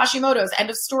have Hashimoto's, end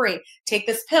of story, take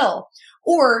this pill.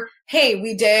 Or, hey,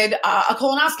 we did a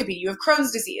colonoscopy, you have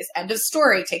Crohn's disease, end of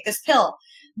story, take this pill.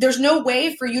 There's no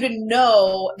way for you to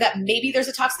know that maybe there's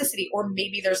a toxicity or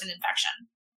maybe there's an infection.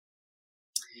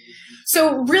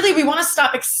 So really, we want to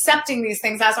stop accepting these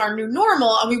things as our new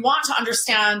normal, and we want to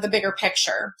understand the bigger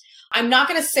picture. I'm not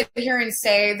going to sit here and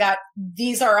say that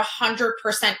these are 100%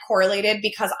 correlated,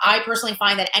 because I personally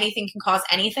find that anything can cause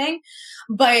anything.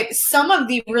 But some of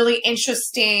the really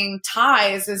interesting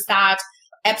ties is that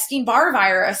Epstein-Barr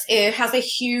virus, it has a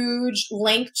huge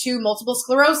link to multiple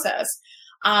sclerosis.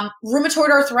 Rheumatoid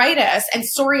arthritis and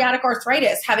psoriatic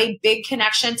arthritis have a big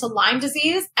connection to Lyme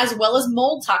disease as well as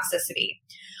mold toxicity.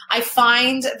 I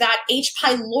find that H.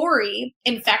 pylori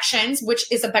infections,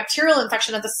 which is a bacterial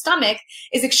infection of the stomach,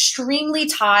 is extremely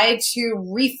tied to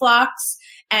reflux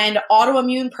and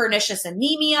autoimmune pernicious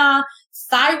anemia,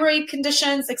 thyroid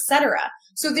conditions, etc.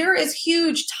 So there is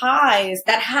huge ties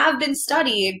that have been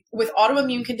studied with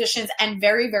autoimmune conditions and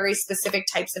very, very specific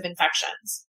types of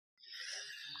infections.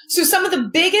 So some of the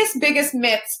biggest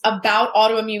myths about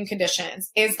autoimmune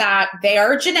conditions is that they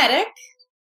are genetic,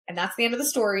 and that's the end of the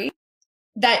story,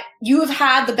 that you have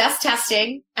had the best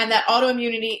testing, and that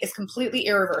autoimmunity is completely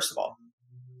irreversible.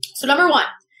 So number one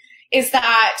is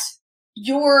that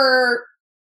your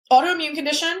autoimmune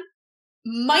condition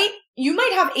you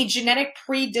might have a genetic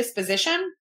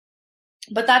predisposition,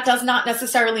 but that does not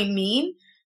necessarily mean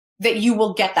that you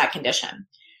will get that condition.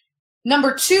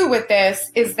 Number two with this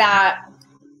is that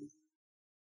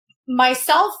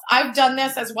myself, I've done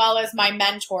this as well as my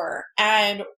mentor.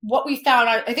 And what we found,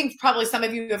 I think probably some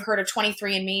of you have heard of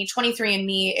 23andMe.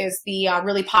 23andMe is the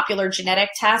really popular genetic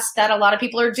test that a lot of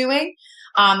people are doing.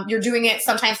 You're doing it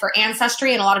sometimes for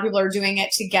ancestry, and a lot of people are doing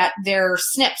it to get their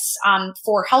SNPs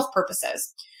for health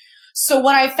purposes. So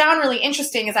what I found really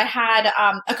interesting is I had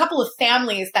a couple of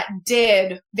families that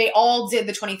they all did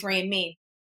the 23andMe.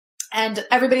 And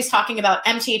everybody's talking about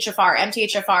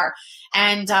MTHFR,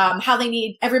 and how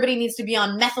everybody needs to be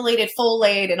on methylated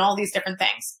folate and all these different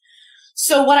things.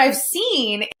 So what I've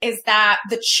seen is that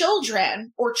the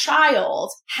children or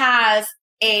child has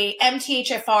a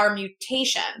MTHFR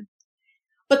mutation,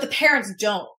 but the parents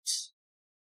don't.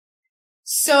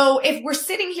 So if we're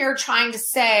sitting here trying to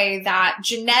say that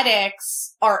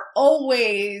genetics are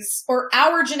always, or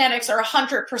our genetics are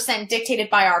 100% dictated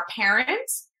by our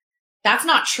parents, that's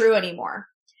not true anymore.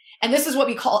 And this is what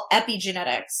we call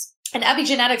epigenetics. And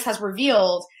epigenetics has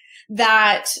revealed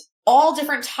that all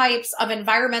different types of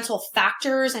environmental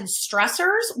factors and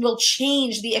stressors will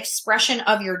change the expression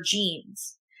of your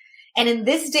genes. And in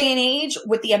this day and age,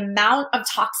 with the amount of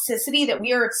toxicity that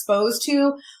we are exposed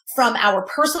to from our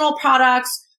personal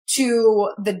products, to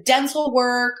the dental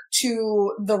work,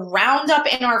 to the Roundup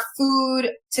in our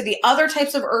food, to the other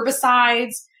types of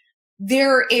herbicides,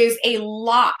 there is a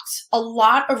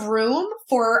lot of room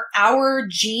for our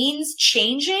genes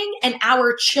changing and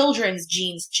our children's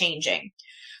genes changing.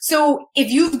 So if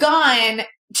you've gone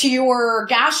to your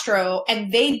gastro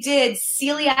and they did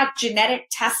celiac genetic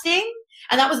testing,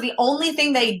 and that was the only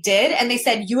thing they did, and they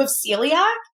said, you have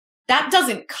celiac, that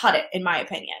doesn't cut it, in my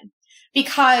opinion,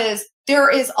 because there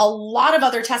is a lot of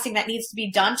other testing that needs to be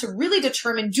done to really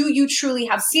determine, do you truly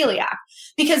have celiac?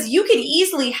 Because you could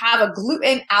easily have a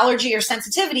gluten allergy or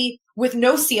sensitivity with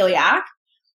no celiac.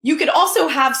 You could also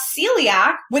have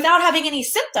celiac without having any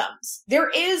symptoms. There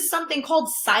is something called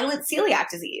silent celiac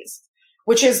disease,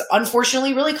 which is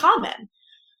unfortunately really common.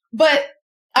 But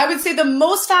I would say the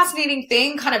most fascinating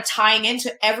thing, kind of tying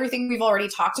into everything we've already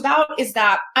talked about, is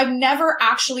that I've never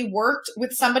actually worked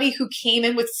with somebody who came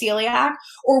in with celiac,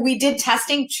 or we did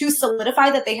testing to solidify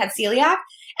that they had celiac,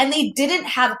 and they didn't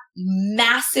have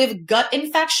massive gut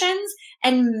infections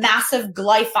and massive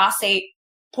glyphosate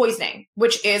poisoning,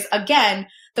 which is, again,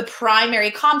 the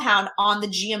primary compound on the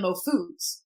GMO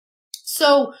foods.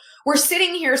 So we're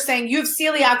sitting here saying, you have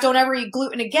celiac, don't ever eat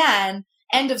gluten again,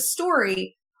 end of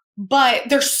story. But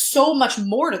there's so much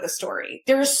more to the story.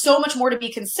 There is so much more to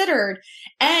be considered.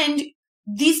 And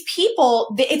these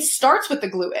people, it starts with the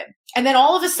gluten. And then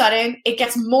all of a sudden, it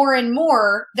gets more and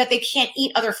more that they can't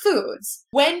eat other foods.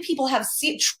 When people have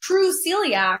true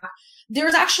celiac,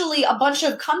 there's actually a bunch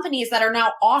of companies that are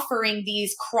now offering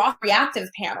these cross-reactive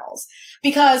panels,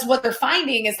 because what they're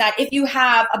finding is that if you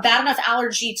have a bad enough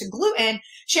allergy to gluten,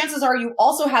 chances are you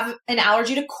also have an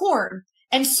allergy to corn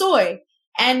and soy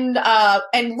and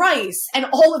rice and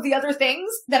all of the other things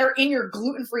that are in your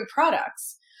gluten-free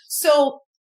products. So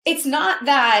it's not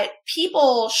that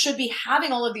people should be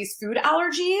having all of these food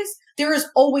allergies. There is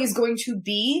always going to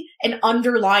be an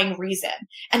underlying reason.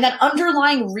 And that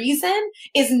underlying reason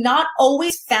is not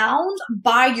always found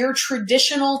by your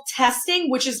traditional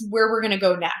testing, which is where we're going to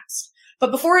go next.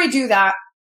 But before I do that,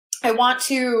 I want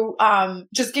to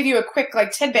just give you a quick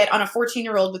tidbit on a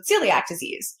 14-year-old with celiac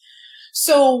disease.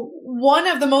 So one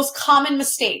of the most common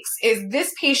mistakes is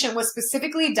this patient was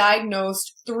specifically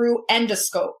diagnosed through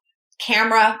endoscope,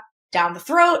 camera down the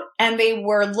throat, and they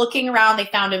were looking around, they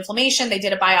found inflammation, they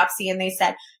did a biopsy, and they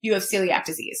said, you have celiac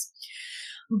disease.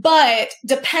 But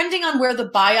depending on where the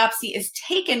biopsy is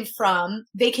taken from,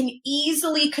 they can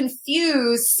easily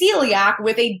confuse celiac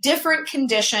with a different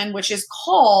condition, which is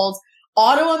called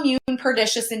autoimmune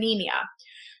pernicious anemia.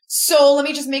 So let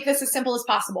me just make this as simple as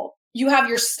possible. You have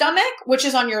your stomach, which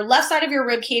is on your left side of your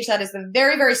rib cage. That is the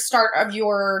very, very start of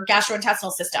your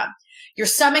gastrointestinal system. Your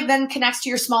stomach then connects to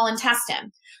your small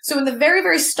intestine. So in the very,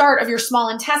 very start of your small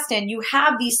intestine, you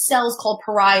have these cells called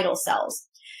parietal cells.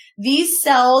 These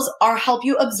cells help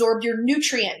you absorb your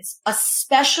nutrients,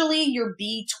 especially your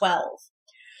B12.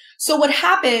 So what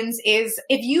happens is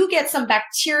if you get some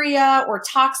bacteria or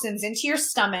toxins into your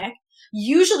stomach,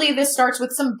 usually this starts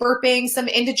with some burping, some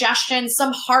indigestion,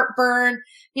 some heartburn,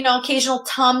 occasional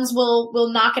Tums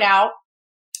will knock it out.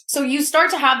 So you start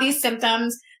to have these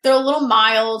symptoms. They're a little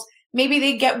mild. Maybe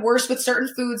they get worse with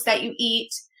certain foods that you eat.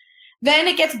 Then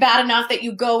it gets bad enough that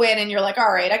you go in and you're like,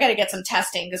 all right, I got to get some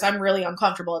testing because I'm really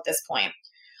uncomfortable at this point.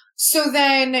 So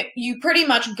then you pretty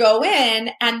much go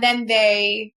in and then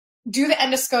they do the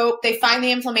endoscope, they find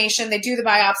the inflammation, they do the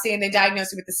biopsy, and they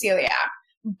diagnose it with the celiac.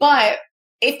 But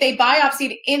if they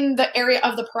biopsied in the area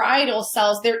of the parietal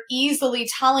cells, they're easily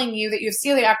telling you that you have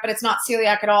celiac, but it's not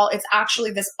celiac at all. It's actually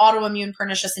this autoimmune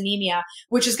pernicious anemia,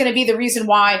 which is going to be the reason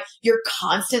why you're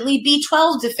constantly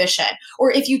B12 deficient. Or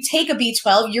if you take a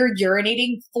B12, you're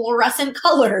urinating fluorescent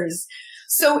colors.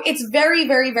 So it's very,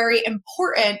 very, very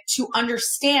important to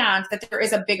understand that there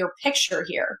is a bigger picture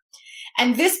here.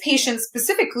 And this patient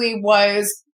specifically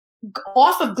was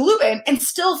off of gluten and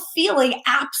still feeling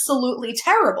absolutely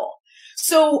terrible.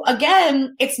 So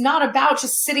again, it's not about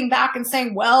just sitting back and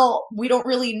saying, well, we don't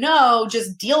really know,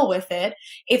 just deal with it.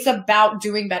 It's about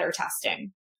doing better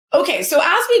testing. Okay, so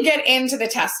as we get into the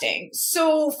testing,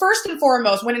 so first and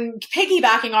foremost, when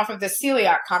piggybacking off of the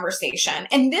celiac conversation,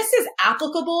 and this is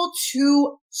applicable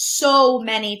to so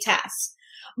many tests,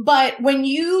 but when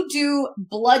you do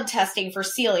blood testing for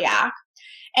celiac,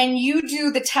 and you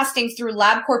do the testing through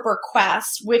LabCorp or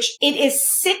Quest, which it is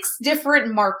 6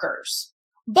 different markers.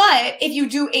 But if you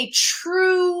do a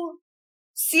true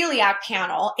celiac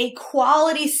panel, a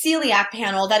quality celiac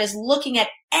panel that is looking at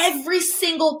every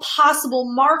single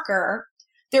possible marker,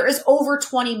 there is over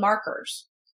 20 markers.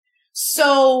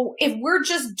 So if we're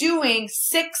just doing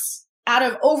 6 out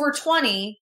of over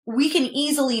 20, we can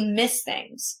easily miss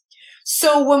things.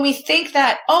 So when we think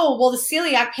that, oh, well, the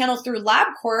celiac panel through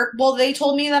LabCorp, well, they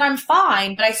told me that I'm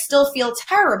fine, but I still feel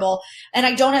terrible and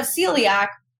I don't have celiac.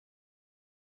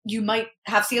 You might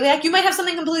have celiac. You might have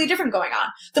something completely different going on.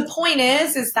 The point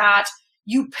is that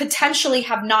you potentially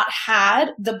have not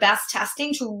had the best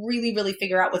testing to really, really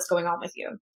figure out what's going on with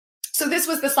you. So this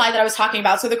was the slide that I was talking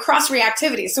about. So the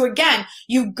cross-reactivity. So again,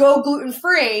 you go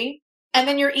gluten-free, and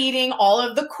then you're eating all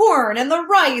of the corn and the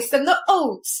rice and the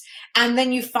oats. And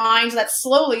then you find that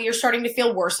slowly you're starting to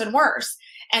feel worse and worse.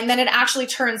 And then it actually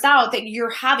turns out that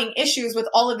you're having issues with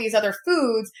all of these other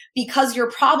foods because your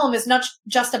problem is not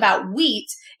just about wheat.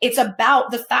 It's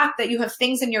about the fact that you have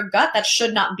things in your gut that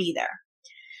should not be there.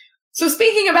 So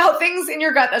speaking about things in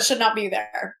your gut that should not be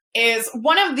there is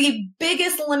one of the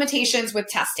biggest limitations with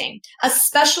testing,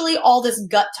 especially all this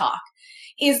gut talk,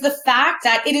 is the fact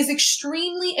that it is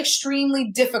extremely, extremely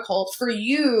difficult for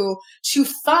you to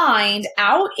find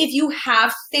out if you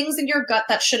have things in your gut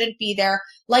that shouldn't be there,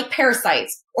 like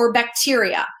parasites or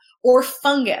bacteria or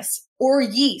fungus or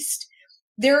yeast.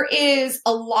 There is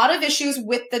a lot of issues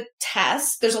with the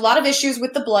tests. There's a lot of issues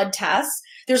with the blood tests.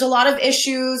 There's a lot of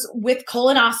issues with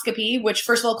colonoscopy, which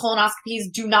first of all,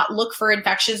 colonoscopies do not look for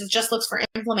infections. It just looks for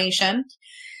inflammation.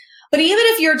 But even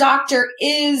if your doctor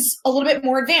is a little bit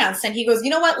more advanced and he goes, you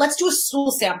know what, let's do a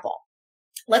stool sample.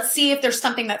 Let's see if there's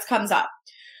something that comes up.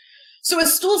 So a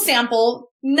stool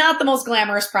sample, not the most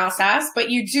glamorous process, but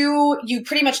you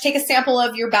pretty much take a sample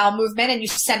of your bowel movement and you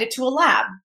send it to a lab.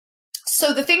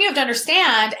 So the thing you have to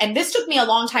understand, and this took me a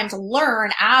long time to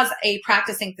learn as a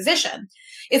practicing physician,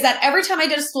 is that every time I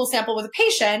did a stool sample with a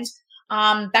patient,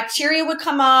 bacteria would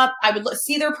come up. I would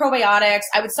see their probiotics.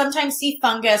 I would sometimes see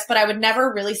fungus, but I would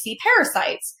never really see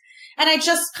parasites. And I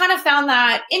just kind of found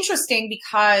that interesting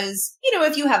because,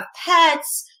 if you have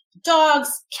pets, dogs,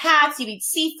 cats, you eat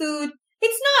seafood,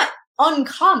 it's not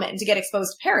uncommon to get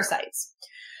exposed to parasites.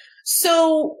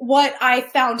 So what I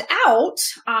found out,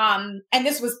 and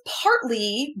this was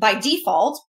partly by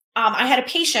default, I had a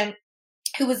patient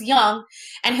who was young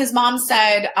and his mom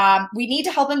said, we need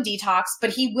to help him detox,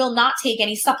 but he will not take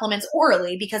any supplements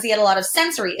orally because he had a lot of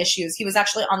sensory issues. He was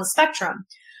actually on the spectrum.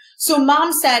 So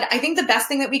mom said, I think the best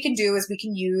thing that we can do is we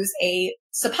can use a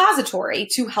suppository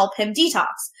to help him detox.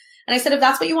 And I said, if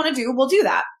that's what you want to do, we'll do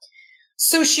that.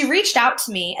 So she reached out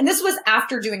to me, and this was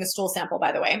after doing a stool sample,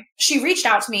 by the way. She reached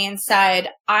out to me and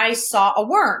said, I saw a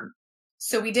worm.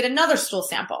 So we did another stool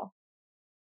sample.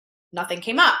 Nothing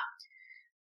came up.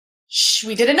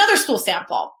 We did another stool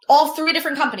sample, all 3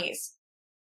 different companies.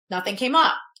 Nothing came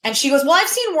up. And she goes, well, I've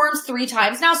seen worms 3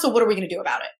 times now, so what are we going to do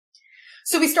about it?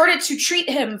 So we started to treat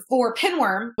him for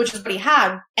pinworm, which is what he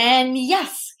had. And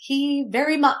yes, he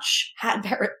very much had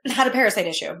a parasite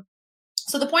issue.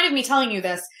 So the point of me telling you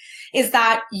this is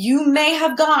that you may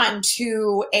have gone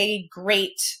to a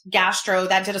great gastro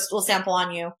that did a stool sample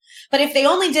on you. But if they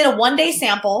only did a 1-day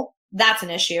sample, that's an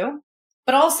issue.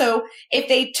 But also, if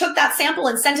they took that sample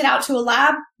and sent it out to a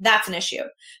lab, that's an issue.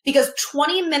 Because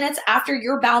 20 minutes after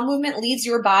your bowel movement leaves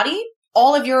your body,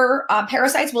 all of your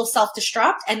parasites will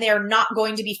self-destruct and they are not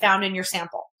going to be found in your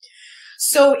sample.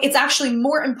 So it's actually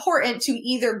more important to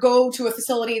either go to a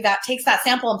facility that takes that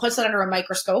sample and puts it under a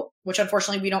microscope, which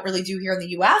unfortunately we don't really do here in the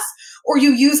US, or you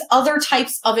use other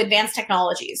types of advanced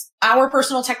technologies. Our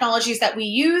personal technologies that we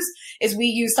use is we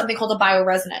use something called a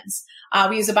bioresonance.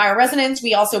 We use a bioresonance.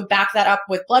 We also back that up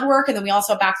with blood work, and then we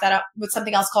also back that up with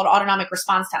something else called autonomic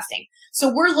response testing.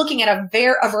 So we're looking at a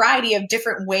variety of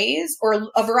different ways or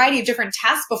a variety of different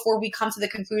tests before we come to the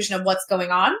conclusion of what's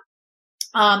going on.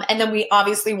 And then we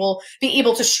obviously will be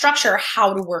able to structure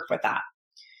how to work with that.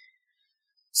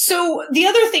 So the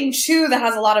other thing too that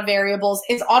has a lot of variables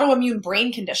is autoimmune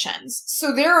brain conditions.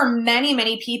 So there are many,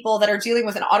 many people that are dealing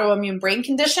with an autoimmune brain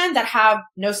condition that have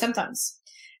no symptoms.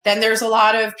 Then there's a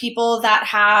lot of people that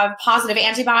have positive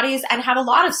antibodies and have a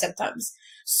lot of symptoms.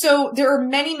 So there are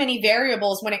many, many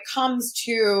variables when it comes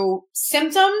to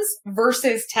symptoms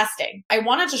versus testing. I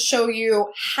wanted to show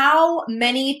you how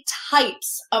many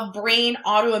types of brain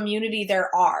autoimmunity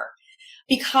there are,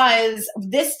 because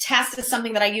this test is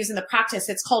something that I use in the practice.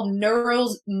 It's called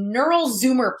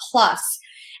NeuralZoomer Plus.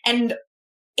 And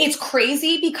it's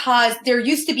crazy because there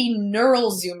used to be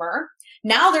NeuralZoomer.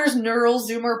 Now there's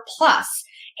NeuralZoomer Plus.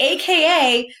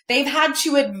 AKA, they've had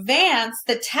to advance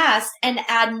the test and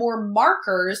add more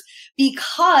markers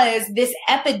because this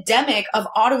epidemic of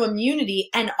autoimmunity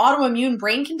and autoimmune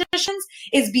brain conditions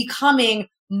is becoming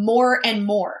more and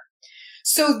more.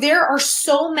 So there are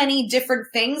so many different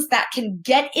things that can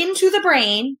get into the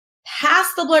brain,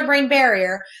 past the blood-brain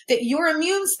barrier, that your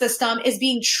immune system is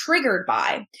being triggered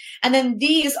by. And then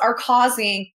these are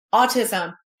causing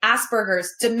autism,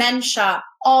 Asperger's, dementia,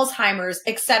 Alzheimer's,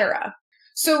 etc.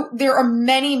 So there are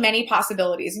many, many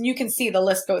possibilities, and you can see the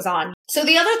list goes on. So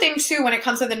the other thing too, when it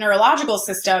comes to the neurological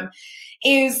system,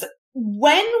 is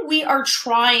when we are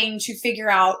trying to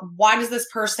figure out why does this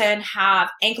person have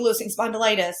ankylosing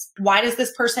spondylitis? Why does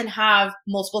this person have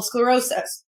multiple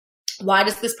sclerosis? Why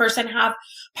does this person have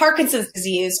Parkinson's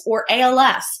disease or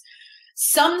ALS?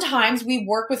 Sometimes we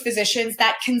work with physicians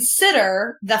that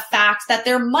consider the fact that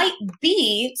there might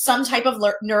be some type of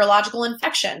neurological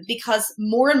infection, because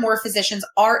more and more physicians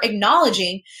are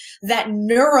acknowledging that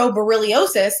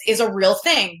neuroborreliosis is a real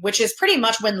thing, which is pretty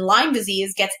much when Lyme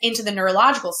disease gets into the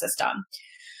neurological system.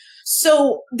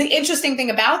 So the interesting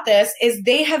thing about this is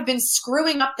they have been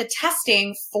screwing up the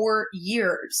testing for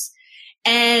years.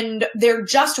 And they're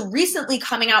just recently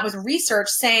coming out with research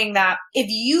saying that if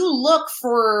you look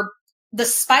for the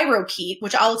spirochete,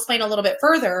 which I'll explain a little bit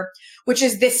further, which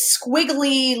is this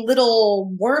squiggly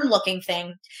little worm-looking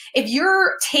thing. If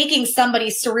you're taking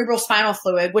somebody's cerebral spinal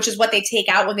fluid, which is what they take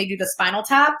out when they do the spinal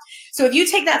tap. So if you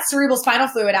take that cerebral spinal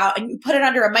fluid out and you put it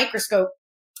under a microscope,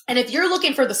 and if you're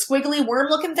looking for the squiggly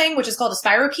worm-looking thing, which is called a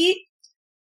spirochete,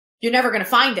 you're never going to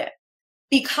find it.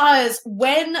 Because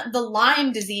when the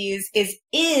Lyme disease is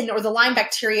in, or the Lyme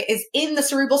bacteria is in the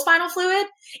cerebral spinal fluid,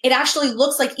 it actually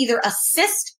looks like either a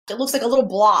cyst, it looks like a little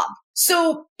blob.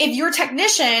 So if your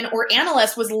technician or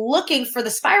analyst was looking for the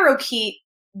spirochete,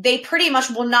 they pretty much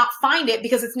will not find it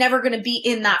because it's never going to be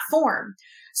in that form.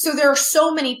 So there are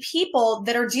so many people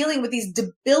that are dealing with these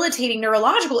debilitating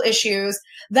neurological issues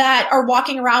that are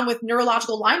walking around with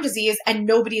neurological Lyme disease and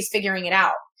nobody's figuring it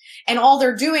out. And all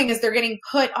they're doing is they're getting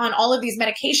put on all of these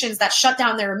medications that shut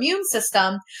down their immune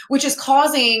system, which is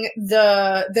causing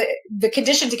the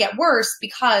condition to get worse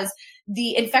because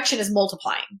the infection is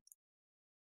multiplying.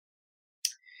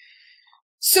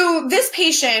 So this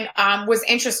patient was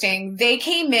interesting. They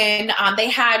came in, they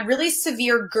had really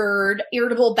severe GERD,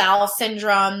 irritable bowel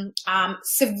syndrome,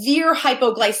 severe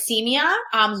hypoglycemia,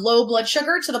 low blood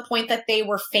sugar to the point that they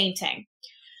were fainting.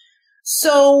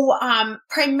 So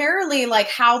primarily, like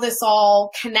how this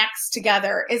all connects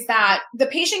together is that the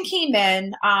patient came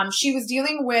in, she was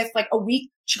dealing with like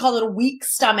she called it a weak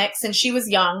stomach since she was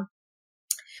young.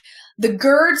 The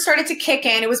GERD started to kick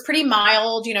in. It was pretty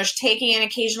mild, she's taking in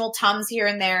occasional Tums here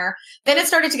and there. Then it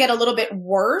started to get a little bit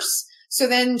worse. So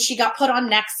then she got put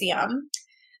on Nexium.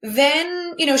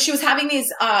 Then, she was having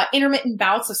these intermittent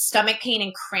bouts of stomach pain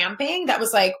and cramping that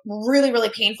was like really, really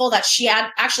painful, that she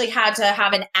actually had to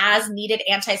have an as needed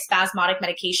antispasmodic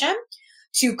medication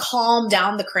to calm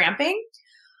down the cramping.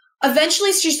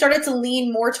 Eventually, she started to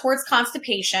lean more towards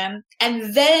constipation,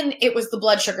 and then it was the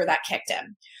blood sugar that kicked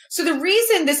in. So the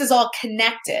reason this is all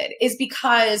connected is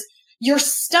because your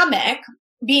stomach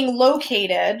being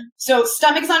located, so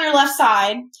stomach is on your left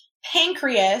side,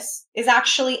 pancreas is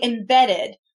actually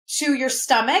embedded to your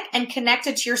stomach and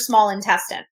connected to your small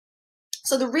intestine.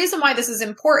 So the reason why this is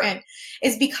important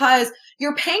is because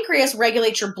your pancreas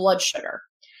regulates your blood sugar.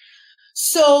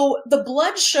 So the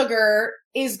blood sugar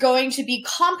is going to be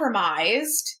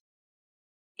compromised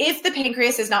if the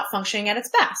pancreas is not functioning at its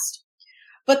best.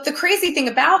 But the crazy thing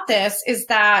about this is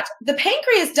that the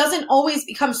pancreas doesn't always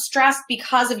become stressed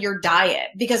because of your diet,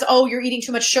 because, oh, you're eating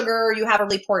too much sugar, or you have a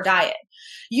really poor diet.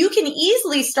 You can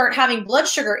easily start having blood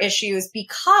sugar issues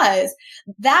because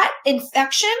that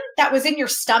infection that was in your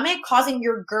stomach causing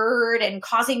your GERD and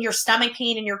causing your stomach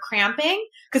pain and your cramping,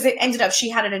 because it ended up, she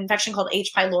had an infection called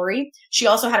H. pylori. She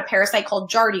also had a parasite called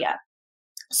Giardia.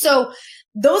 So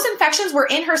those infections were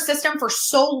in her system for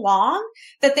so long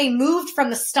that they moved from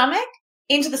the stomach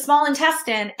into the small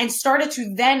intestine and started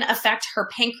to then affect her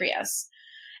pancreas.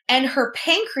 And her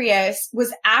pancreas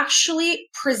was actually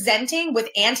presenting with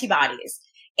antibodies,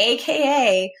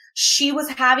 AKA she was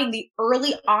having the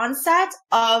early onset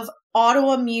of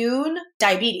autoimmune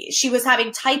diabetes. She was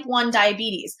having type 1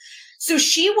 diabetes. So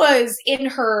she was in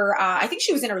her, I think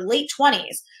she was in her late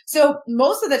 20s. So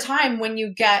most of the time when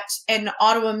you get an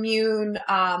autoimmune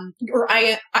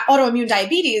autoimmune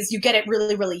diabetes, you get it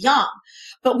really, really young.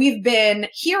 But we've been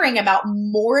hearing about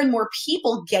more and more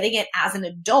people getting it as an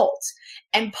adult.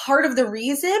 And part of the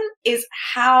reason is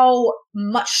how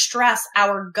much stress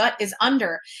our gut is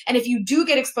under. And if you do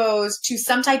get exposed to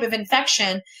some type of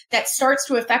infection that starts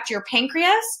to affect your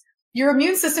pancreas, your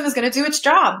immune system is going to do its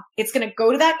job. It's going to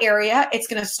go to that area. It's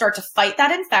going to start to fight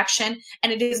that infection,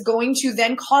 and it is going to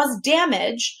then cause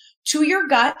damage to your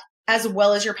gut as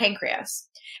well as your pancreas.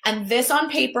 And this on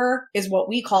paper is what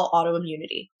we call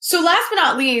autoimmunity. So last but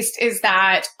not least is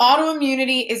that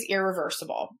autoimmunity is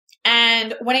irreversible.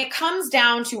 And when it comes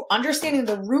down to understanding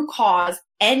the root cause,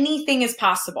 anything is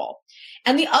possible.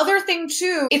 And the other thing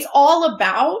too, it's all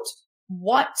about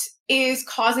what is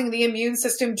causing the immune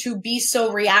system to be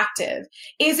so reactive.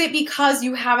 Is it because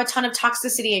you have a ton of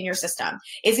toxicity in your system?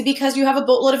 Is it because you have a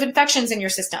boatload of infections in your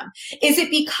system? Is it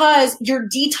because your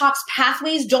detox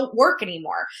pathways don't work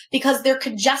anymore because they're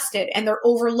congested and they're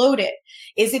overloaded?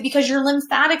 Is it because your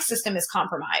lymphatic system is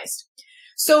compromised?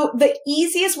 So the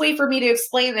easiest way for me to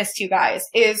explain this to you guys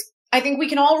is I think we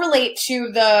can all relate to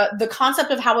the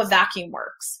concept of how a vacuum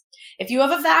works. If you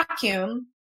have a vacuum,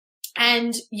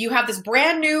 and you have this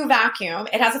brand new vacuum,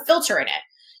 it has a filter in it.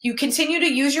 You continue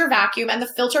to use your vacuum and the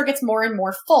filter gets more and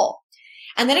more full.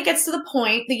 And then it gets to the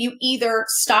point that you either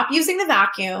stop using the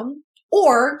vacuum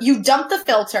or you dump the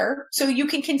filter so you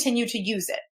can continue to use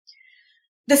it.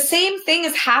 The same thing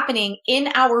is happening in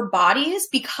our bodies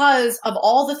because of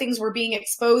all the things we're being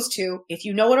exposed to, if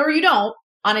you know it or you don't,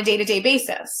 on a day-to-day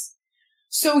basis.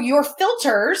 So your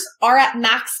filters are at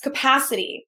max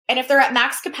capacity. And if they're at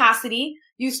max capacity,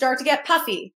 you start to get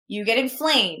puffy, you get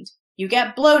inflamed, you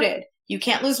get bloated, you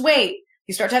can't lose weight,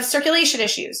 you start to have circulation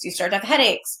issues, you start to have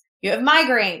headaches, you have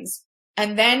migraines,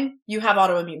 and then you have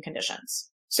autoimmune conditions.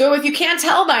 So if you can't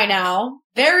tell by now,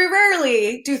 very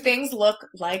rarely do things look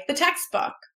like the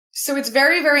textbook. So it's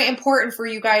very, very important for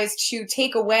you guys to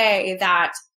take away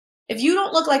that if you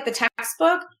don't look like the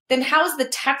textbook, then how is the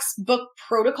textbook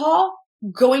protocol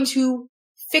going to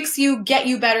fix you, get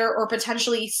you better, or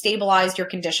potentially stabilize your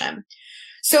condition?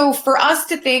 So for us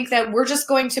to think that we're just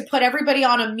going to put everybody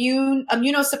on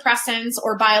immunosuppressants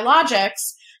or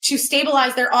biologics to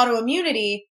stabilize their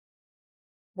autoimmunity,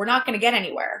 we're not going to get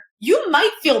anywhere. You might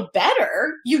feel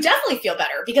better. You definitely feel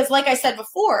better because like I said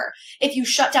before, if you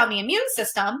shut down the immune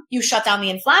system, you shut down the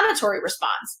inflammatory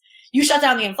response. You shut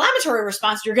down the inflammatory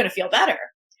response, you're going to feel better.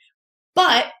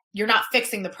 But you're not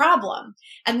fixing the problem.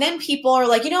 And then people are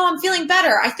like, I'm feeling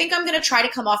better. I think I'm going to try to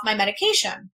come off my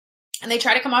medication. And they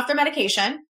try to come off their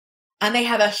medication and they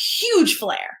have a huge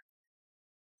flare.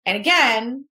 And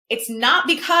again, it's not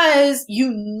because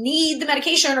you need the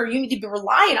medication or you need to be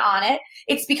reliant on it.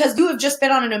 It's because you have just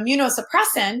been on an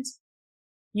immunosuppressant.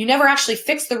 You never actually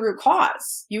fixed the root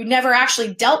cause. You never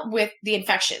actually dealt with the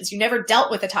infections. You never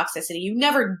dealt with the toxicity. You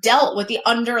never dealt with the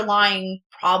underlying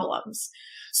problems.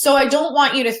 So I don't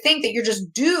want you to think that you're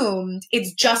just doomed.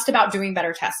 It's just about doing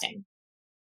better testing.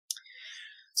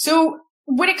 So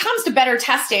when it comes to better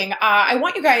testing, I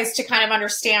want you guys to kind of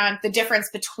understand the difference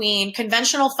between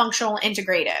conventional, functional, and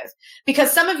integrative.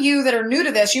 Because some of you that are new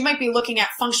to this, you might be looking at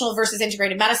functional versus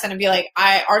integrated medicine and be like,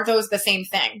 aren't those the same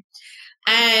thing?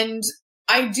 And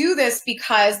I do this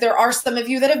because there are some of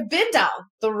you that have been down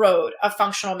the road of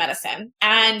functional medicine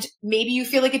and maybe you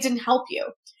feel like it didn't help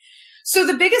you. So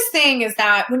the biggest thing is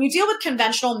that when you deal with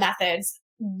conventional methods,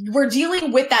 we're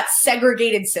dealing with that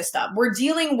segregated system. We're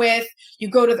dealing with, you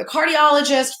go to the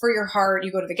cardiologist for your heart,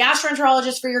 you go to the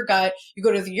gastroenterologist for your gut, you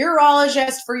go to the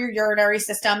urologist for your urinary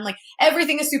system. Like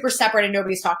everything is super separate and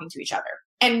nobody's talking to each other.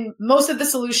 And most of the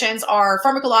solutions are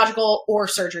pharmacological or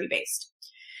surgery based.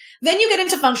 Then you get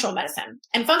into functional medicine,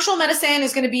 and functional medicine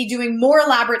is going to be doing more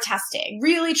elaborate testing,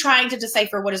 really trying to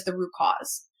decipher what is the root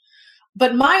cause.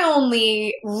 But my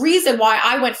only reason why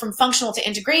I went from functional to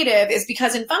integrative is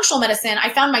because in functional medicine, I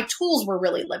found my tools were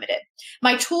really limited.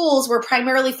 My tools were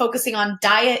primarily focusing on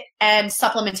diet and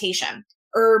supplementation,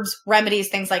 herbs, remedies,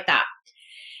 things like that.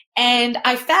 And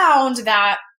I found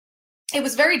that it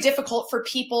was very difficult for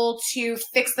people to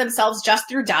fix themselves just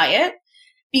through diet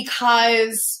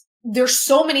because there's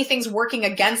so many things working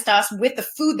against us with the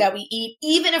food that we eat,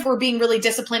 even if we're being really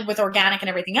disciplined with organic and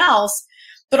everything else.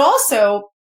 But also,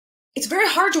 it's very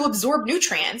hard to absorb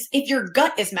nutrients if your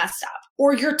gut is messed up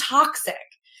or you're toxic.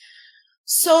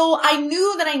 So I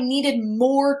knew that I needed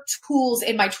more tools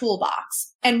in my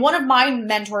toolbox. And one of my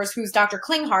mentors, who's Dr.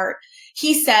 Klinghardt,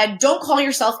 he said, don't call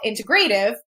yourself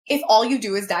integrative if all you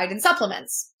do is diet and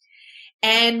supplements.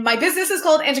 And my business is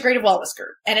called Integrative Wellness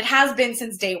Group, and it has been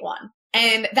since day one.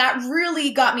 And that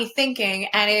really got me thinking,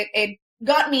 and it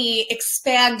got me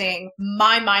expanding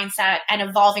my mindset and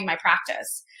evolving my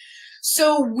practice.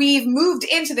 So we've moved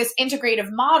into this integrative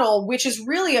model, which is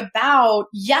really about,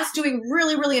 yes, doing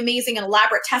really, really amazing and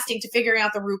elaborate testing to figuring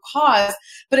out the root cause,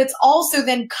 but it's also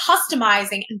then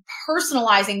customizing and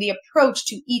personalizing the approach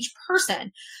to each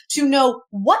person to know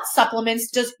what supplements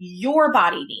does your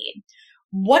body need?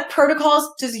 What protocols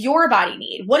does your body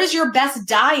need? What is your best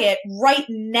diet right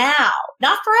now?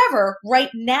 Not forever, right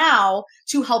now,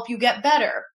 to help you get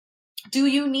better. Do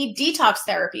you need detox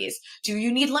therapies? Do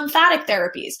you need lymphatic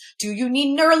therapies? Do you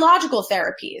need neurological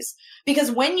therapies?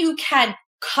 Because when you can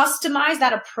customize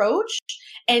that approach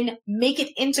and make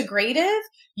it integrative,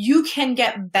 you can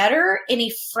get better in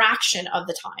a fraction of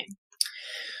the time.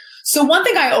 So one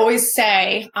thing I always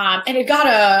say, and it got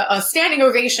a standing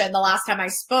ovation the last time I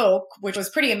spoke, which was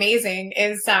pretty amazing,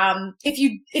 is if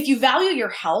you value your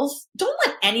health, don't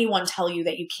let anyone tell you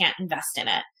that you can't invest in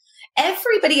it.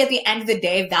 Everybody at the end of the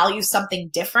day values something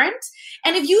different.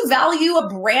 And if you value a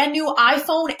brand new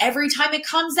iPhone every time it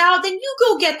comes out, then you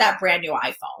go get that brand new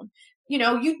iPhone. You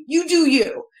know, you do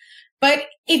you. But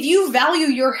if you value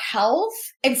your health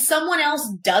and someone else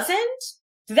doesn't,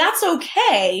 that's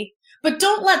okay. But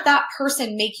don't let that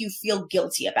person make you feel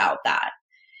guilty about that.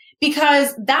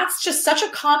 Because that's just such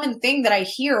a common thing that I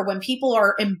hear when people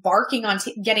are embarking on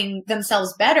getting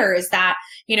themselves better is that,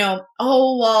 you know,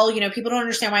 oh, well, you know, people don't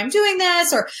understand why I'm doing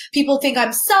this, or people think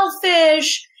I'm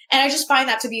selfish. And I just find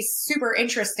that to be super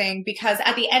interesting because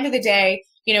at the end of the day,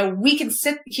 you know, we can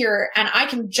sit here and I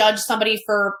can judge somebody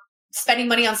for spending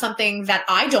money on something that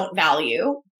I don't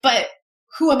value, but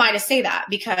who am I to say that?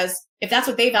 Because if that's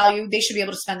what they value, they should be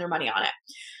able to spend their money on it.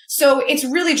 So it's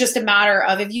really just a matter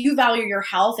of if you value your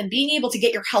health and being able to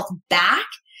get your health back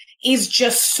is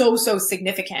just so, so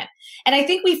significant. And I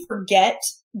think we forget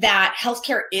that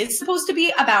healthcare is supposed to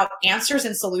be about answers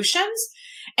and solutions.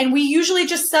 And we usually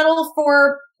just settle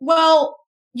for, well,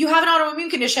 you have an autoimmune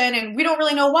condition and we don't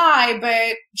really know why,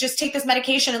 but just take this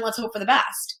medication and let's hope for the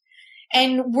best.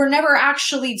 And we're never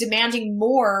actually demanding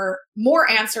more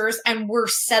answers, and we're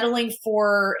settling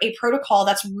for a protocol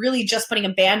that's really just putting a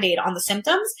Band-Aid on the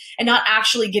symptoms and not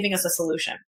actually giving us a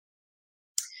solution.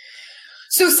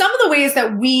 So some of the ways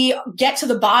that we get to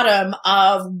the bottom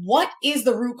of what is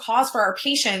the root cause for our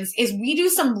patients is we do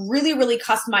some really, really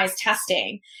customized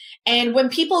testing. And when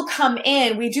people come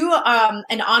in, we do an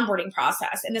onboarding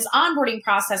process. And this onboarding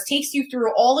process takes you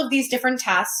through all of these different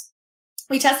tests.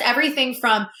 We test everything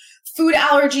from food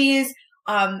allergies,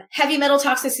 heavy metal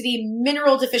toxicity,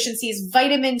 mineral deficiencies,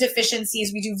 vitamin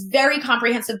deficiencies. We do very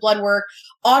comprehensive blood work,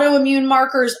 autoimmune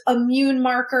markers, immune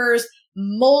markers,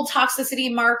 mold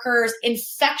toxicity markers,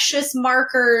 infectious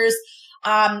markers,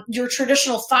 your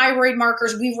traditional thyroid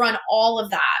markers. We run all of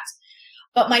that.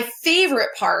 But my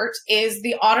favorite part is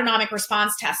the autonomic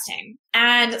response testing.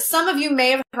 And some of you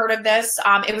may have heard of this.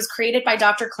 It was created by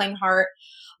Dr. Klinghardt,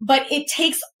 but it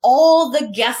takes all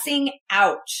the guessing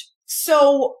out.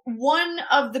 So one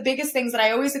of the biggest things that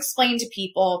I always explain to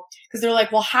people, because they're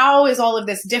like, well, how is all of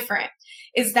this different?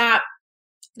 Is that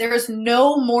there is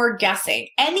no more guessing.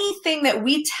 Anything that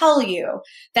we tell you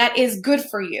that is good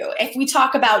for you, if we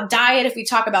talk about diet, if we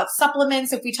talk about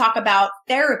supplements, if we talk about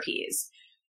therapies,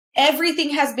 Everything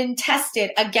has been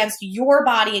tested against your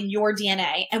body and your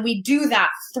DNA. And we do that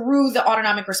through the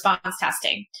autonomic response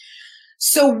testing.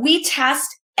 So we test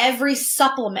every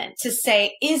supplement to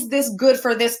say, is this good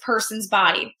for this person's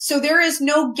body? So there is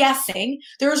no guessing,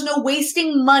 there is no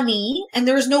wasting money, and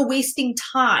there is no wasting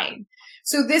time.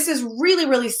 So this is really,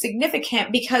 really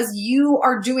significant because you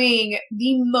are doing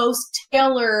the most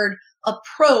tailored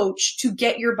approach to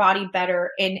get your body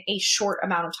better in a short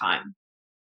amount of time.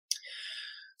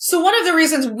 So one of the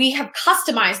reasons we have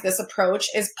customized this approach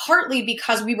is partly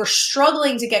because we were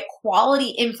struggling to get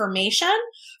quality information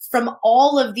from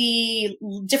all of the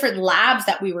different labs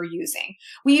that we were using.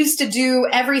 We used to do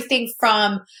everything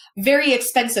from very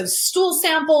expensive stool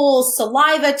samples,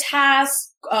 saliva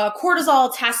tests,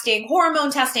 cortisol testing,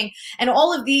 hormone testing, and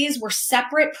all of these were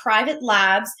separate private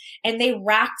labs, and they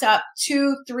racked up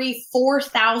 $2,000, $3,000,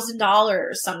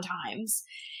 $4,000 sometimes.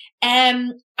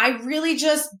 And I really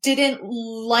just didn't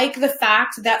like the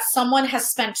fact that someone has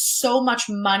spent so much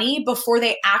money before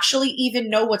they actually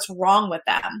even know what's wrong with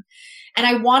them. And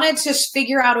I wanted to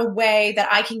figure out a way that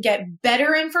I can get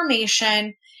better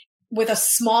information with a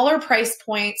smaller price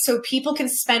point so people can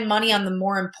spend money on the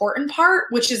more important part,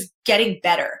 which is getting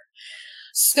better.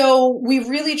 So we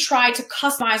really tried to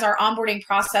customize our onboarding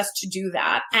process to do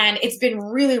that. And it's been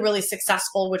really, really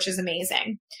successful, which is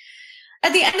amazing.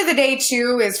 At the end of the day,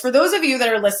 too, is for those of you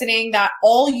that are listening, that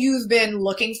all you've been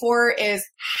looking for is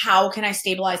how can I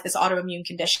stabilize this autoimmune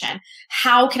condition?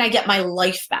 How can I get my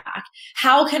life back?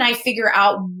 How can I figure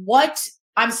out what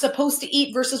I'm supposed to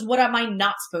eat versus what am I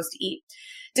not supposed to eat?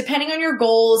 Depending on your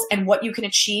goals and what you can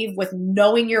achieve with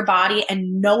knowing your body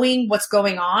and knowing what's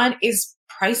going on is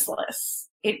priceless.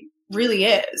 It really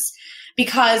is.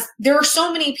 Because there are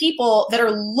so many people that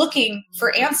are looking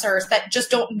for answers that just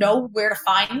don't know where to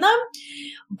find them.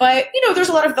 But, there's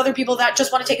a lot of other people that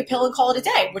just want to take a pill and call it a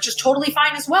day, which is totally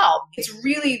fine as well.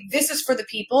 This is for the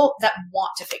people that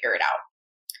want to figure it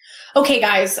out. Okay,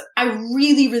 guys, I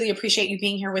really, really appreciate you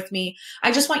being here with me.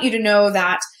 I just want you to know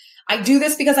that I do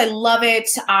this because I love it.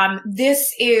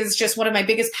 This is just one of my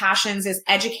biggest passions, is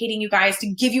educating you guys, to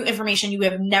give you information you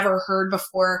have never heard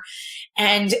before.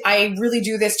 And I really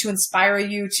do this to inspire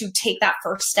you to take that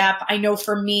first step. I know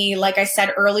for me, like I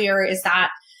said earlier, is that,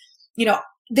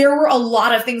 there were a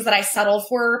lot of things that I settled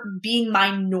for being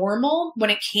my normal when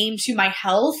it came to my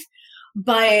health,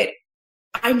 but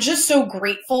I'm just so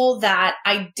grateful that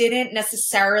I didn't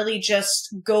necessarily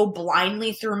just go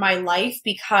blindly through my life,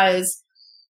 because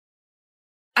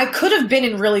I could have been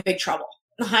in really big trouble.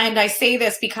 And I say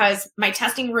this because my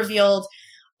testing revealed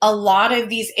a lot of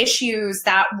these issues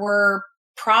that were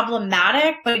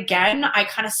problematic. But again, I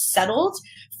kind of settled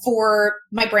for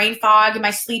my brain fog and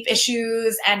my sleep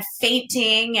issues and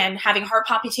fainting and having heart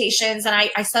palpitations. And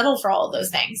I settled for all of those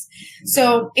things.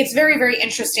 So it's very, very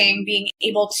interesting being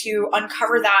able to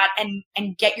uncover that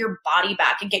and get your body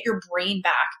back and get your brain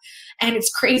back. And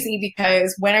it's crazy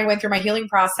because when I went through my healing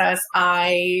process,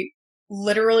 I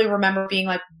literally remember being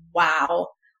like, wow,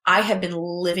 I have been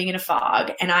living in a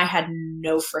fog and I had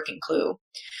no freaking clue.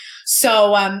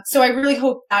 So I really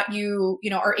hope that you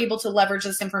are able to leverage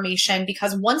this information,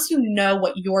 because once you know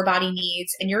what your body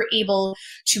needs and you're able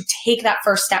to take that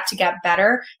first step to get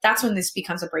better, that's when this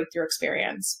becomes a breakthrough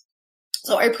experience.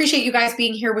 So I appreciate you guys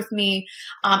being here with me.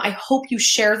 I hope you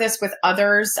share this with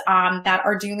others that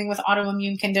are dealing with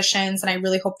autoimmune conditions, and I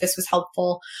really hope this was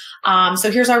helpful.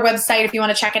 So here's our website if you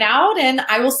want to check it out, and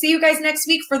I will see you guys next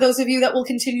week for those of you that will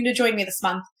continue to join me this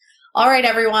month. All right,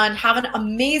 everyone, have an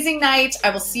amazing night. I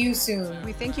will see you soon.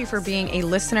 We thank you for being a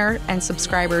listener and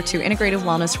subscriber to Integrative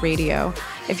Wellness Radio.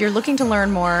 If you're looking to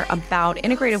learn more about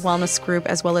Integrative Wellness Group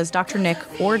as well as Dr. Nick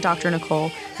or Dr.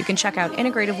 Nicole, you can check out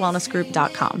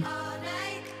integrativewellnessgroup.com.